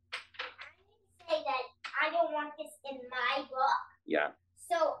say that I don't want this in my book, yeah,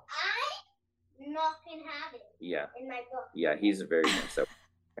 so I'm not gonna have it yeah, in my book. yeah. He's very much so.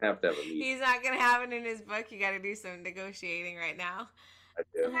 I have to have a meeting. He's not gonna have it in his book. You got to do some negotiating right now. I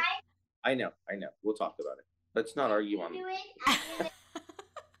do. I know. We'll talk about it. Let's not argue on Do it. I do it.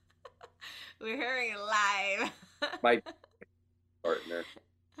 We're hearing it live. my partner,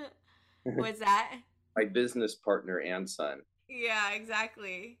 What's that? my business partner and son. Yeah,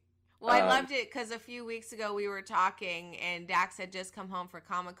 exactly. Well, I loved it because a few weeks ago we were talking and Dax had just come home for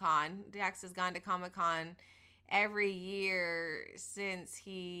Comic-Con. Dax has gone to Comic-Con every year since since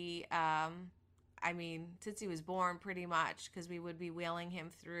he was born pretty much because we would be wheeling him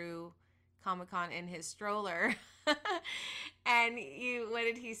through Comic-Con in his stroller. And what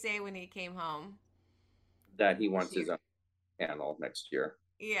did he say when he came home? That he wants his own channel next year.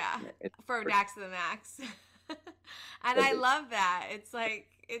 Yeah, for Dax to the Max. And I love that. It's like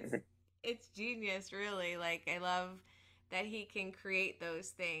it's genius, really. Like I love that he can create those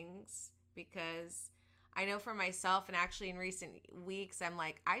things because I know for myself, and actually in recent weeks, I'm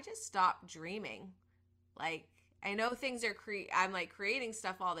like, I just stopped dreaming. Like, I know things are I'm like creating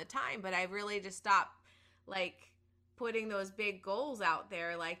stuff all the time, but I really just stopped like putting those big goals out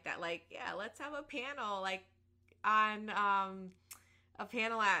there like that. Like, yeah, let's have a panel like on a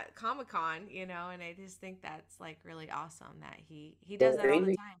panel at Comic-Con, you know, and I just think that's like really awesome that he does The that all thing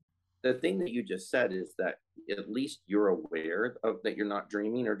the that, time. the thing that you just said is that at least you're aware of that you're not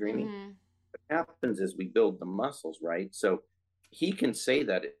dreaming or dreaming. Mhm. What happens is we build the muscles, right? So he can say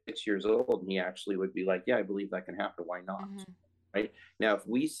that at 6 years old, and he actually would be like, yeah, I believe that can happen. Why not? Mhm. Right now, if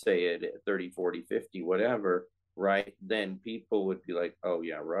we say it at 30, 40, 50, whatever, right, then people would be like, oh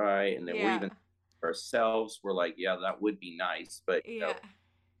yeah, right. And then we're Yeah. even ourselves, we're like, yeah, that would be nice, but Yeah.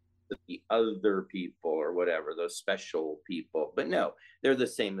 the other people or whatever, those special people. But no, they're the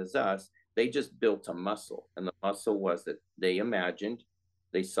same as us. They just built a muscle. And the muscle was that they imagined,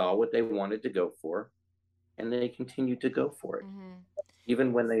 they saw what they wanted to go for, and they continued to go for it. Mhm.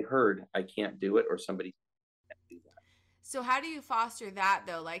 Even when they heard, I can't do it, or somebody can't do that. So how do you foster that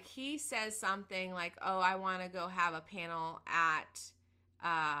though? Like he says something like, "Oh, I want to go have a panel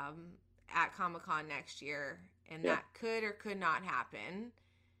um at Comic-Con next year." And Yeah. that could or could not happen.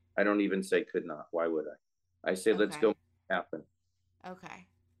 I don't even say could not. Why would I? I say, let's Okay. go happen. Okay.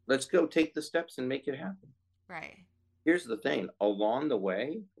 Let's go take the steps and make it happen. Right. Here's the thing along the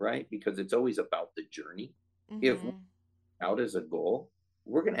way, right? Because it's always about the journey. If we're Mhm. out as a goal,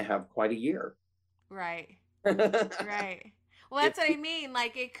 we're going to have quite a year. Right. if Right. Well, that's what I mean.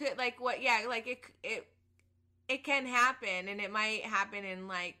 Like it could like what yeah, like it can happen and it might happen in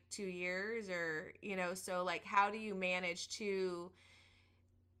like 2 years or, you know, so like how do you manage to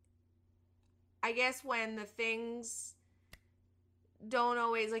I guess when the things don't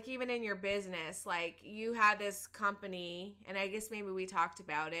always like even in your business like you had this company and I guess maybe we talked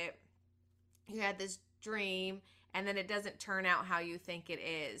about it you had this dream and then it doesn't turn out how you think it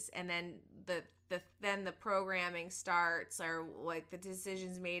is and then the programming starts or like the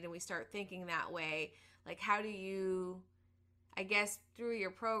decisions made and we start thinking that way like how do you I guess through your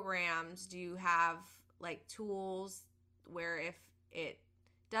programs do you have like tools where if it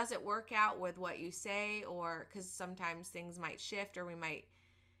doesn't work out with what you say or because sometimes things might shift or we might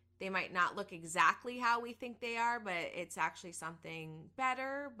they might not look exactly how we think they are, but it's actually something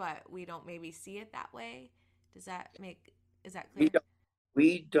better, but we don't maybe see it that way. Does that make is that we clear? don't,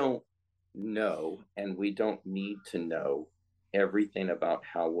 we don't know, and we don't need to know everything about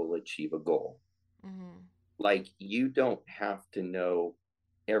how we'll achieve a goal. Mhm. Like, you don't have to know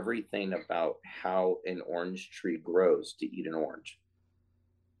everything about how an orange tree grows to eat an orange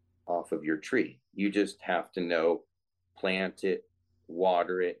off of your tree. You just have to know plant it,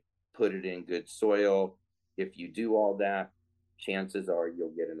 water it, put it in good soil. If you do all that, chances are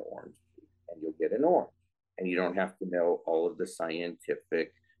you'll get an orange tree and you'll get an orange. And you don't have to know all of the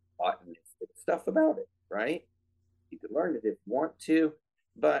scientific, botanistic stuff about it, right? You can learn it if you want to,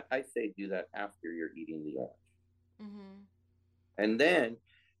 but I say do that after you're eating the orange. Mhm. And then,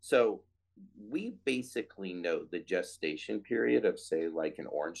 so we basically know the gestation period of, say, like an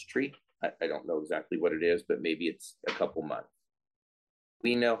orange tree. I don't know exactly what it is, but maybe it's a couple months.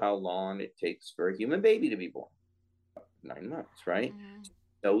 We know how long it takes for a human baby to be born 9 months, right? Mhm. So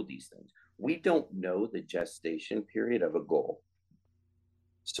we know these things. We don't know the gestation period of a goal.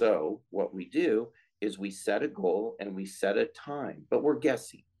 So what we do is we set a goal and we set a time, but we're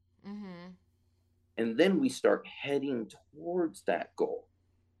guessing. Mhm. And then we start heading towards that goal,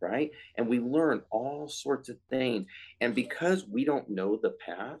 right? And we learn all sorts of things. And because we don't know the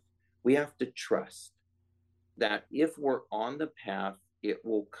path, we have to trust that if we're on the path, it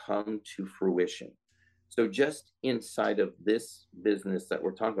will come to fruition. So, just inside of this business that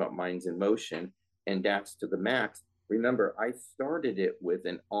we're talking about, Minds in Motion and Dax to the Max, remember, I started it with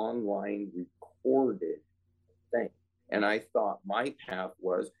an online recorded thing. And I thought my path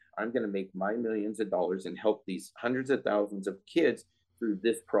was I'm going to make my millions of dollars and help these hundreds of thousands of kids through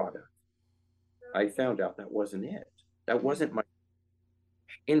this product. I found out that wasn't it. That wasn't Mhm. my.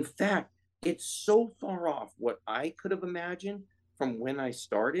 In fact, it's so far off what I could have imagined from when I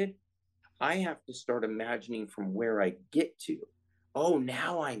started. I have to start imagining from where I get to. Oh,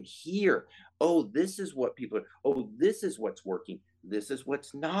 now I'm here. Oh, this is what people are. Oh, this is what's working. This is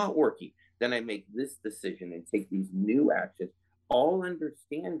what's not working. Then I make this decision and take these new actions, all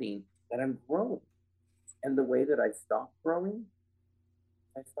understanding that I'm growing. And the way that I stop growing,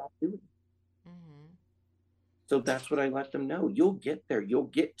 I stop doing it. Mhm. So that's what I let them know. You'll get there. You'll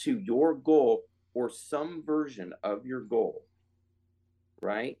get to your goal or some version of your goal,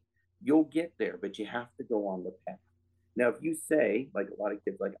 right? You'll get there, but you have to go on the path. Now, if you say, like a lot of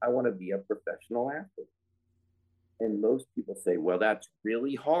kids, like, I want to be a professional athlete, And most people say, well, that's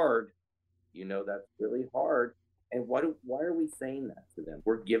really hard. That's really hard. And why are we saying that to them?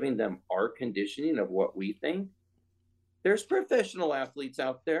 We're giving them our conditioning of what we think. There's professional athletes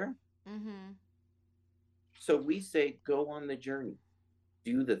out there. Mm-hmm. So we say, go on the journey,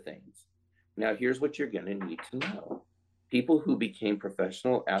 do the things. Now, here's what you're going to need to know. People who became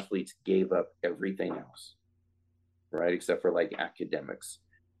professional athletes gave up everything else, right? Except for like academics.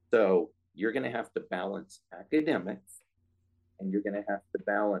 So you're going to have to balance academics, and you're going to have to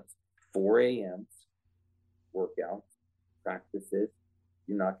balance 4 a.m. workouts, practices.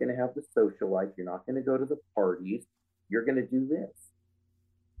 You're not going to have the social life. You're not going to go to the parties. You're going to do this.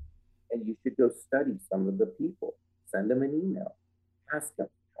 And you should go study some of the people. Send them an email. Ask them,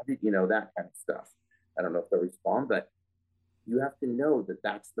 how did that kind of stuff. I don't know if they'll respond, but you have to know that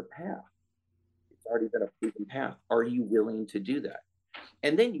that's the path. It's already been a proven path. Are you willing to do that?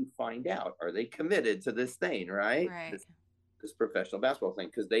 And then you find out, are they committed to this thing, right? Right. This professional basketball thing,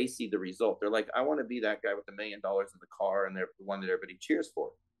 because they see the result. They're like, I want to be that guy with $1 million in the car and they're the one that everybody cheers for.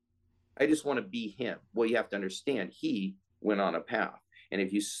 I just want to be him. Well, you have to understand he went on a path. And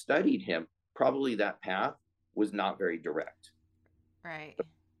if you studied him, probably that path was not very direct. Right.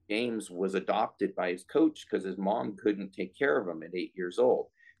 James was adopted by his coach because his mom couldn't take care of him at 8 years old.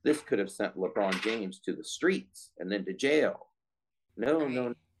 This could have sent LeBron James to the streets and then to jail. No, Right.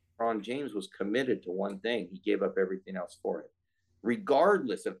 no. LeBron James was committed to one thing. He gave up everything else for it,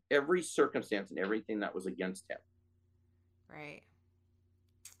 regardless of every circumstance and everything that was against him. Right.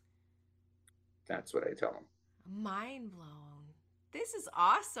 That's what I tell him. Mind blown. This is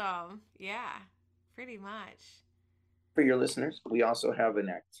awesome. Yeah, pretty much. For your listeners, we also have an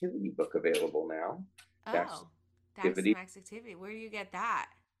activity book available now. Oh, Dax Max Activity. Where do you get that?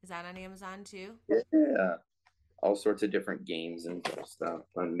 Is that on Amazon too? Yeah. All sorts of different games and stuff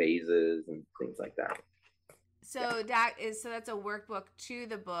on mazes and things like that. So so that's a workbook to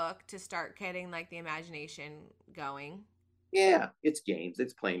the book to start getting like the imagination going. Yeah, it's games,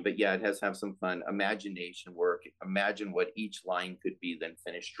 it's playing, but yeah, it has to have some fun imagination work. Imagine what each line could be, then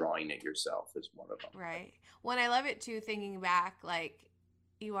finish drawing it yourself is one of them. Right. When I love it too, thinking back, like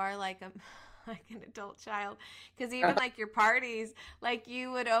you are like a like an adult child, because even like your parties, like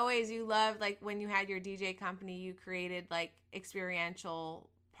you loved like when you had your DJ company, you created like experiential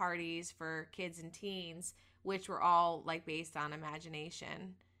parties for kids and teens, which were all like based on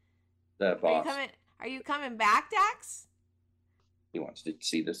imagination. The boss. Are you coming back, Dax? He wants to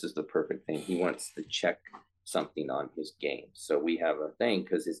see, this is the perfect thing. He wants to check something on his game. So we have a thing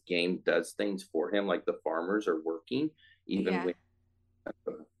because his game does things for him, like the farmers are working, even with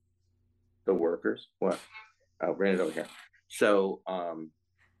the workers. What? I'll bring it over here. So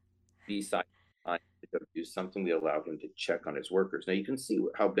besides to go do something, we allow him to check on his workers. Now you can see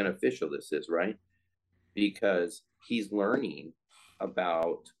how beneficial this is, right? Because he's learning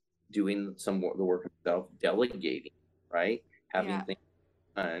about doing some of the work himself, delegating, right? Having things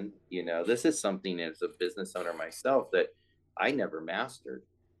done. This is something as a business owner myself that I never mastered.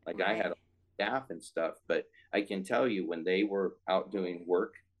 Like I had staff and stuff, but I can tell you when they were out doing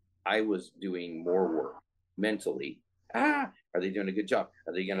work, I was doing more work mentally. Are they doing a good job?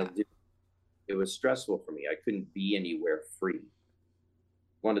 Are they going to do? It was stressful for me. I couldn't be anywhere free.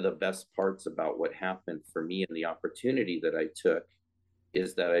 One of the best parts about what happened for me and the opportunity that I took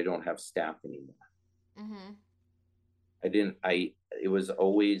is that I don't have staff anymore. Mm-hmm. It was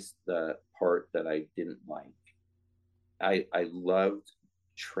always the part that I didn't like. I loved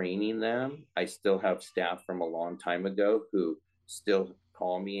training them. I still have staff from a long time ago who still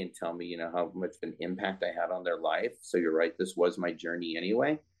call me and tell me, how much of an impact I had on their life. So you're right. This was my journey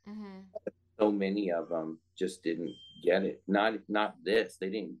anyway. Mm-hmm. So many of them just didn't get it. Not this. They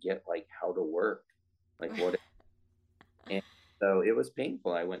didn't get like how to work, like what. And so it was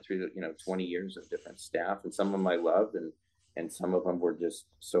painful. I went through 20 years of different staff, and some of them I loved, and some of them were just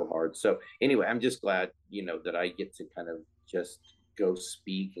so hard. So anyway, I'm just glad that I get to kind of just go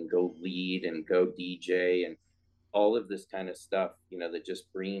speak and go lead and go DJ and all of this kind of stuff, that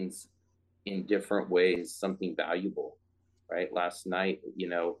just brings in different ways something valuable. Right. Last night,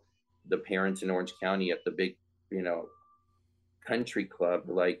 the parents in Orange County at the big, country club,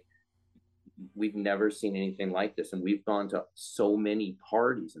 like, we've never seen anything like this. And we've gone to so many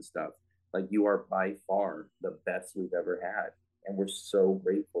parties and stuff. Like, you are by far the best we've ever had. And we're so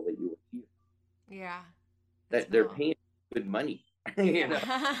grateful that you were here. Yeah. That they're paying good money. Paying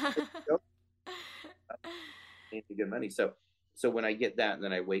good money. So when I get that, and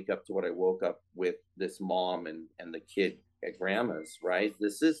then I wake up to what I woke up with, this mom and the kid at grandma's, right?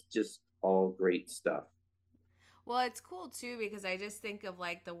 This is just all great stuff. Well, it's cool too, because I just think of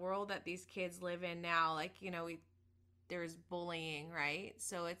like the world that these kids live in now. Like, there's bullying, right?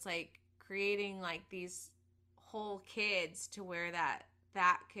 So it's like creating like these whole kids to where that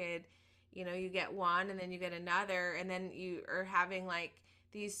could, you get one and then you get another, and then you are having like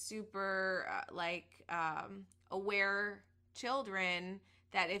these super aware children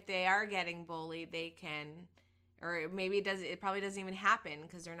that if they are getting bullied, they can, or maybe it probably doesn't even happen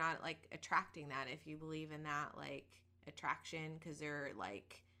because they're not like attracting that, if you believe in that like attraction, because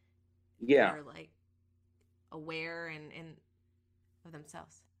Yeah. they're like aware and of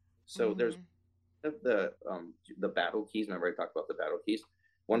themselves. So there's Mhm. the battle keys. Remember I talked about the battle keys?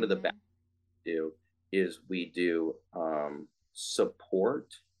 One of the battle Mhm. do is we do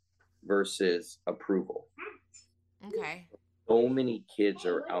support versus approval. Okay. So many kids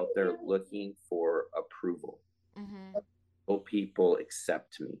are out there looking for approval. Mhm. Will people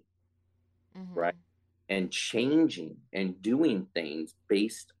accept me? Right? Mhm. And changing and doing things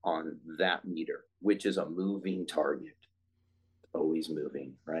based on that meter, which is a moving target, always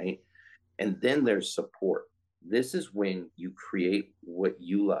moving, right? And then there's support. This is when you create what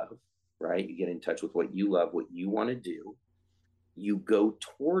you love, right? You get in touch with what you love, what you want to do, you go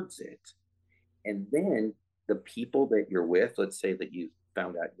towards it. And then the people that you're with, let's say that you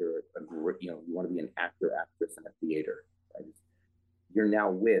found out you want to be an actor, actress in a theater, right? You're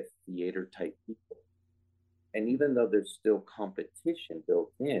now with theater type people. And even though there's still competition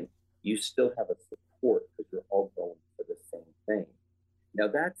built in, you still have a support because you're all going for the same thing. Now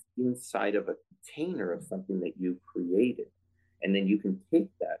that's inside of a container of something that you created. And then you can take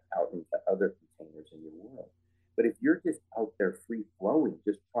that out into other containers in your world. But if you're just out there free flowing,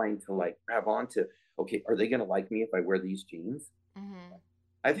 just trying to like grab onto, okay, are they going to like me if I wear these jeans? Mhm.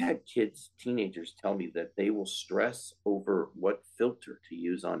 I've had kids, teenagers tell me that they will stress over what filter to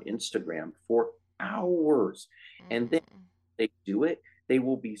use on Instagram for hours. And then Mhm. they do it, they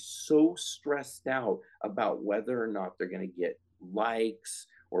will be so stressed out about whether or not they're going to get likes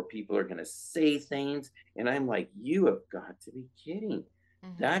or people are going to say things. And I'm like, you have got to be kidding.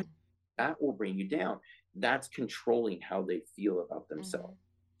 That Mhm. that will bring you down. That's controlling how they feel about themselves.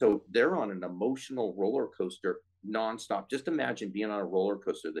 Mhm. So they're on an emotional roller coaster nonstop. Just imagine being on a roller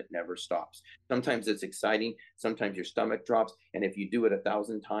coaster that never stops. Sometimes it's exciting, sometimes your stomach drops. And if you do it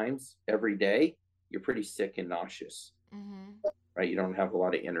 1,000 times every day, you're pretty sick and nauseous, Mhm. right? You don't have a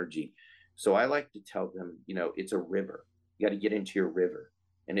lot of energy. So I like to tell them, it's a river. You got to get into your river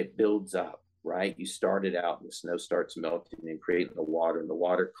and it builds up, right? You start it out and the snow starts melting and creating the water, and the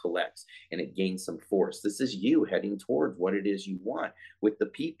water collects and it gains some force. This is you heading towards what it is you want with the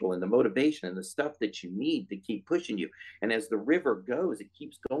people and the motivation and the stuff that you need to keep pushing you. And as the river goes, it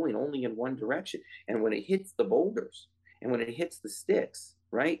keeps going only in one direction. And when it hits the boulders and when it hits the sticks,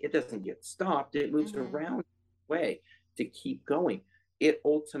 right, it doesn't get stopped, it moves Mhm. around way to keep going. It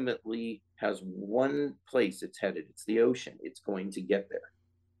ultimately has one place it's headed. It's the ocean. It's going to get there,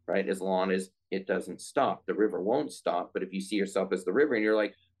 right? As long as it doesn't stop. The river won't stop. But if you see yourself as the river and you're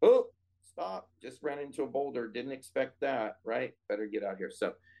like, oh, stop, just ran into a boulder, didn't expect that, right? Better get out here.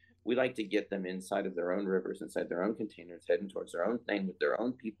 So we like to get them inside of their own rivers, inside their own containers, heading towards their own thing with their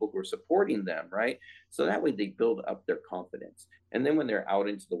own people who are supporting them, right? So that way they build up their confidence. And then when they're out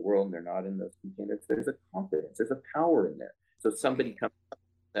into the world and they're not in those containers, there's a confidence, there's a power in there. So if somebody Right. comes up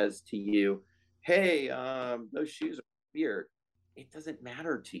and says to you, hey, those shoes are weird, it doesn't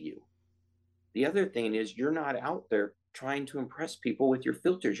matter to you. The other thing is you're not out there trying to impress people with your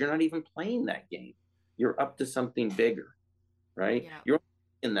filters. You're not even playing that game. You're up to something bigger, right? Yeah. You're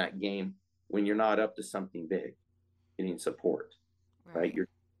in that game when you're not up to something big, getting support, right? Right. You're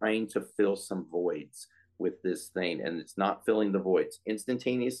trying to fill some voids with this thing, and it's not filling the voids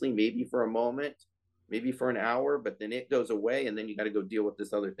instantaneously, maybe for a moment, maybe for an hour, but then it goes away, and then you got to go deal with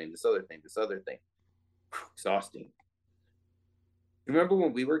this other thing, this other thing, this other thing. Exhausting. Remember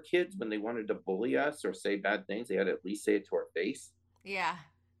when we were kids, when they wanted to bully us or say bad things, they had to at least say it to our face? Yeah.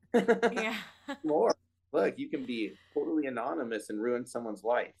 Yeah. More. Look, you can be totally anonymous and ruin someone's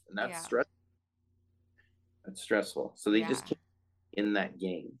life, and Yeah. that's stressful. So they just Yeah. can't in that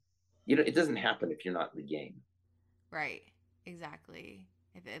game. It doesn't happen if you're not in the game. Right. Exactly.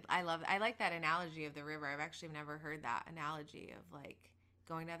 I like that analogy of the river. I've actually never heard that analogy of like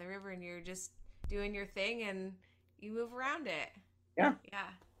going down the river and you're just doing your thing and you move around it. Yeah. Yeah.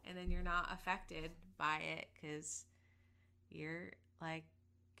 And then you're not affected by it because you're like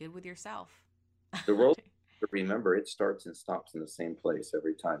good with yourself. The roller remember, it starts and stops in the same place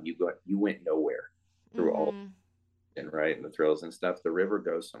every time. You went nowhere through all Mhm. and right and the thrills and stuff. The river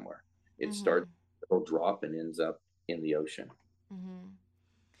goes somewhere. It starts, Mhm. it'll drop and ends up in the ocean. Mhm.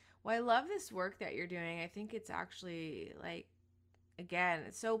 Well, I love this work that you're doing. I think it's actually like again,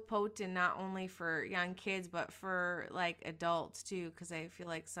 it's so potent not only for young kids but for like adults too, because I feel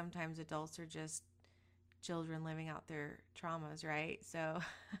like sometimes adults are just children living out their traumas, right? So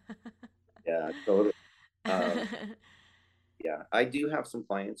Yeah, totally. Um, yeah, I do have some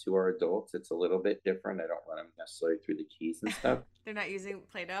clients who are adults. It's a little bit different. I don't run them necessarily through the keys and stuff. they're not using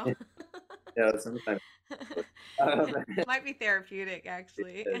Play-Doh. Yeah, sometimes um, Might be therapeutic,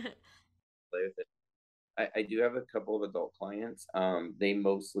 actually. because play with it. I do have a couple of adult clients. They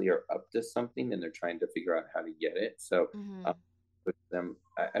mostly are up to something and they're trying to figure out how to get it. So Mm-hmm. um, with them,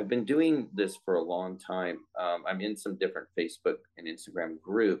 I've been doing this for a long time. I'm in some different Facebook and Instagram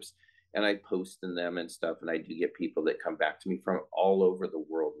groups, and I post in them and stuff. And I do get people that come back to me from all over the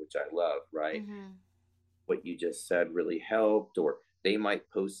world, which I love. Right, Mm-hmm. what you just said really helped, or they might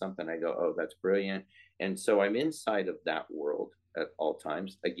post something. I go, oh, that's brilliant. And so I'm inside of that world at all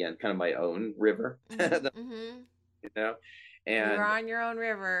times. Again, kind of my own river, Mm-hmm. Mm-hmm. you know. You're And on your own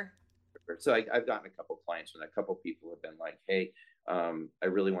river. so I've gotten a couple clients, and a couple people have been like, hey, I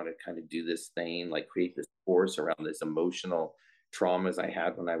really want to kind of do this thing, like create this course around this emotional traumas I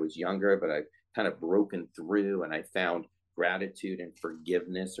had when I was younger, but I've kind of broken through, and I found gratitude and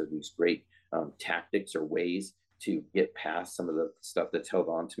forgiveness are these great tactics or ways to get past some of the stuff that's held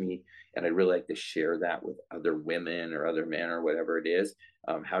on to me. And I'd really like to share that with other women or other men or whatever it is.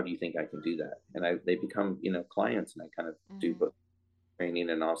 How do you think I can do that? And they become, clients, and I kind of do Mm-hmm. both training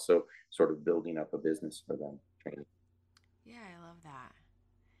and also sort of building up a business for them training. Yeah, I love that.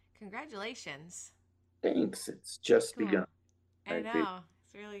 Congratulations. Thanks. It's just Cool. begun. I I appreciate. know.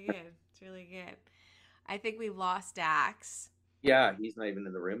 It's really good. It's really good. I think we've lost Dax. Yeah, he's not even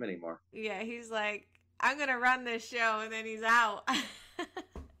in the room anymore. Yeah, he's like, I'm gonna run this show, and then he's out.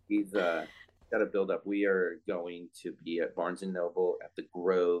 He's got to build up. We are going to be at Barnes and Noble at the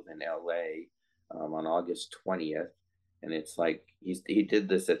Grove in LA on August 20th. And it's like he did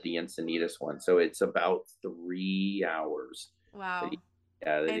this at the Encinitas one, so it's about 3 hours. That Wow. he,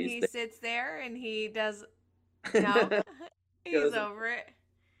 yeah, that And he's he sits there and he does no. there. He's Goes, over it.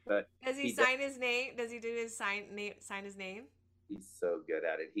 but Does he he does. sign his name? Does he do his sign his name? He's so good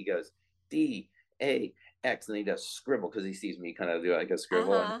at it. He goes DAX, and he does scribble because he sees me kind of do like a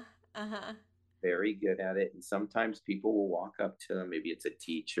scribble, and Uh-huh. Uh-huh. very good at it. And sometimes people will walk up to him, maybe it's a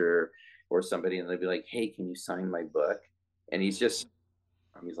teacher or somebody, and they'll be like, "Hey, can you sign my book?" And he's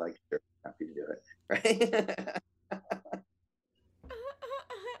like, "Sure, happy to do it." Right?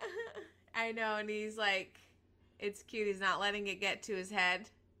 I know, and he's like, it's cute. He's not letting it get to his head.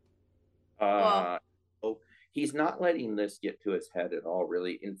 Well, uh, oh, he's not letting this get to his head at all,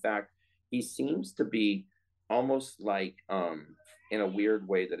 really. In fact, he seems to be almost like, in a weird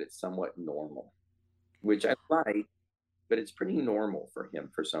way, that it's somewhat normal, which I like, but it's pretty normal for him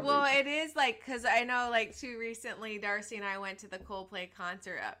for some well, reason. it is like because I know like too recently, Darcy and I went to the Coldplay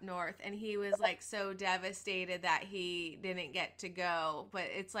concert up north, and he was like so devastated that he didn't get to go. But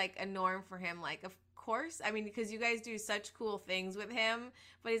it's like a norm for him. Like, of course, I mean, because you guys do such cool things with him.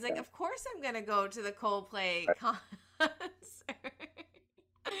 But he's like, Yeah. of course, I'm gonna go to the Coldplay Right. concert.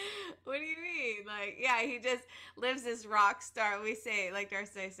 What do you mean? Like, yeah, he just lives this rock star. We say, like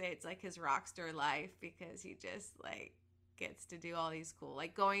Darcy and I say, it's like his rock star life because he just like gets to do all these cool,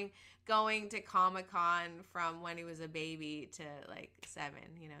 like going to Comic-Con from when he was a baby to like 7.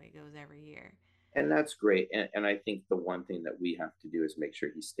 He goes every year. And that's great. And I think the one thing that we have to do is make sure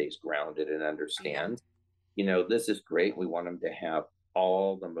he stays grounded and Yeah, understands, this is great. We want him to have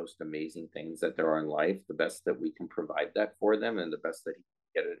all the most amazing things that there are in life, the best that we can provide that for them, and the best that he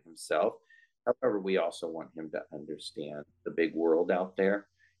can get it himself. However, we also want him to understand the big world out there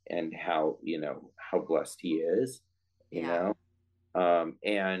and how blessed he is, you yeah, know.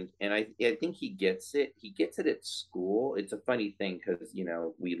 And I think he gets it. He gets it at school. It's a funny thing because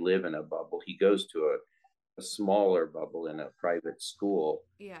we live in a bubble. He goes to a smaller bubble in a private school,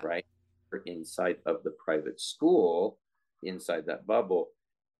 yeah. right? Or inside of the private school, inside that bubble,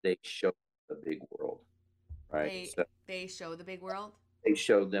 they show the big world, right? They So they show the big world. they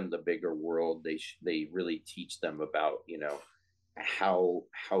show them the bigger world. They really teach them about how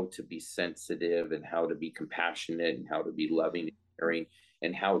to be sensitive and how to be compassionate and how to be loving and Mm-hmm. caring,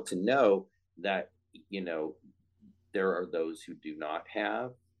 and how to know that you know there are those who do not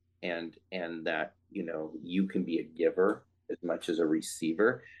have, and that you can be a giver as much as a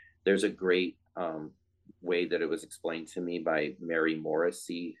receiver. There's a great way that it was explained to me by Mary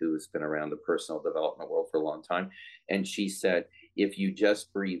Morrissey, who's been around the personal development world for a long time, and she said, if you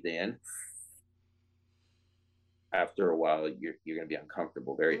just breathe in, after a while you're going to be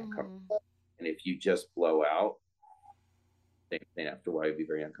uncomfortable, very Mm-hmm. uncomfortable, and if you just blow out, same thing. After a while, you'd be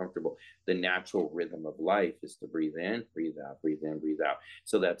very uncomfortable. The natural rhythm of life is to breathe in, breathe out, breathe in, breathe out.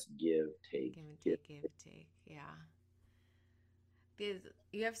 So that's give, take, Give and take, give and take. Yeah.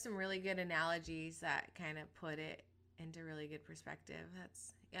 You have some really good analogies that kind of put it into really good perspective.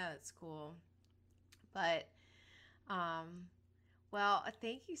 That's cool. But, well,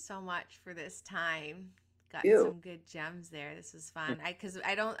 thank you so much for this time. Got some good gems there. This was fun. Because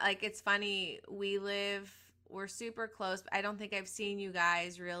I don't, like, it's funny, we're super close, but I don't think I've seen you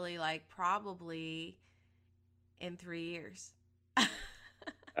guys really, like, probably in 3 years. I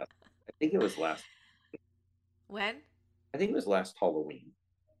think it was When? I think it was last Halloween.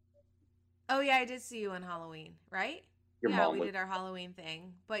 Oh, yeah, I did see you on Halloween, right? Your mom we did our Halloween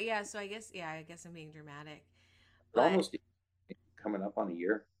thing. But yeah, so I guess I'm being dramatic. But almost coming up on a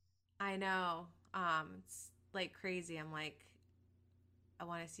year. I know. It's like crazy. I'm like, I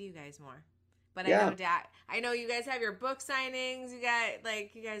want to see you guys more. But yeah. I know you guys have your book signings. You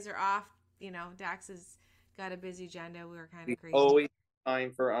guys are off. You know, Dax has got a busy agenda. We were kind of crazy. Always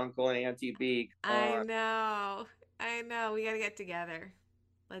time for Uncle and Auntie B. I know. We got to get together.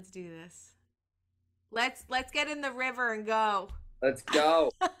 Let's do this. Let's get in the river and go. Let's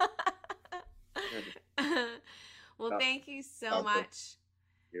go. Well, thank you so much.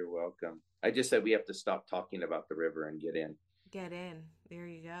 You're welcome. I just said we have to stop talking about the river and get in. Get in. There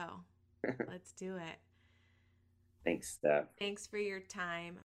you go. Let's do it. Thanks, Steph. Thanks for your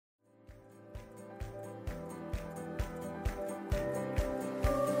time.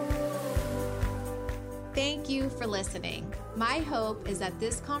 Thank you for listening. My hope is that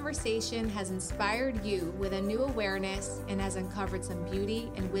this conversation has inspired you with a new awareness and has uncovered some beauty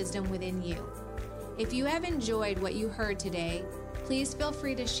and wisdom within you. If you have enjoyed what you heard today, please feel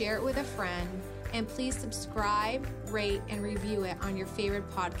free to share it with a friend, and please subscribe, rate, and review it on your favorite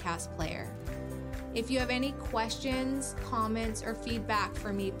podcast player. If you have any questions, comments, or feedback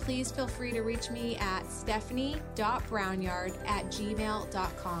for me, please feel free to reach me at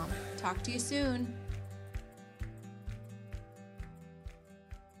stephanie.brownyard@gmail.com. Talk to you soon.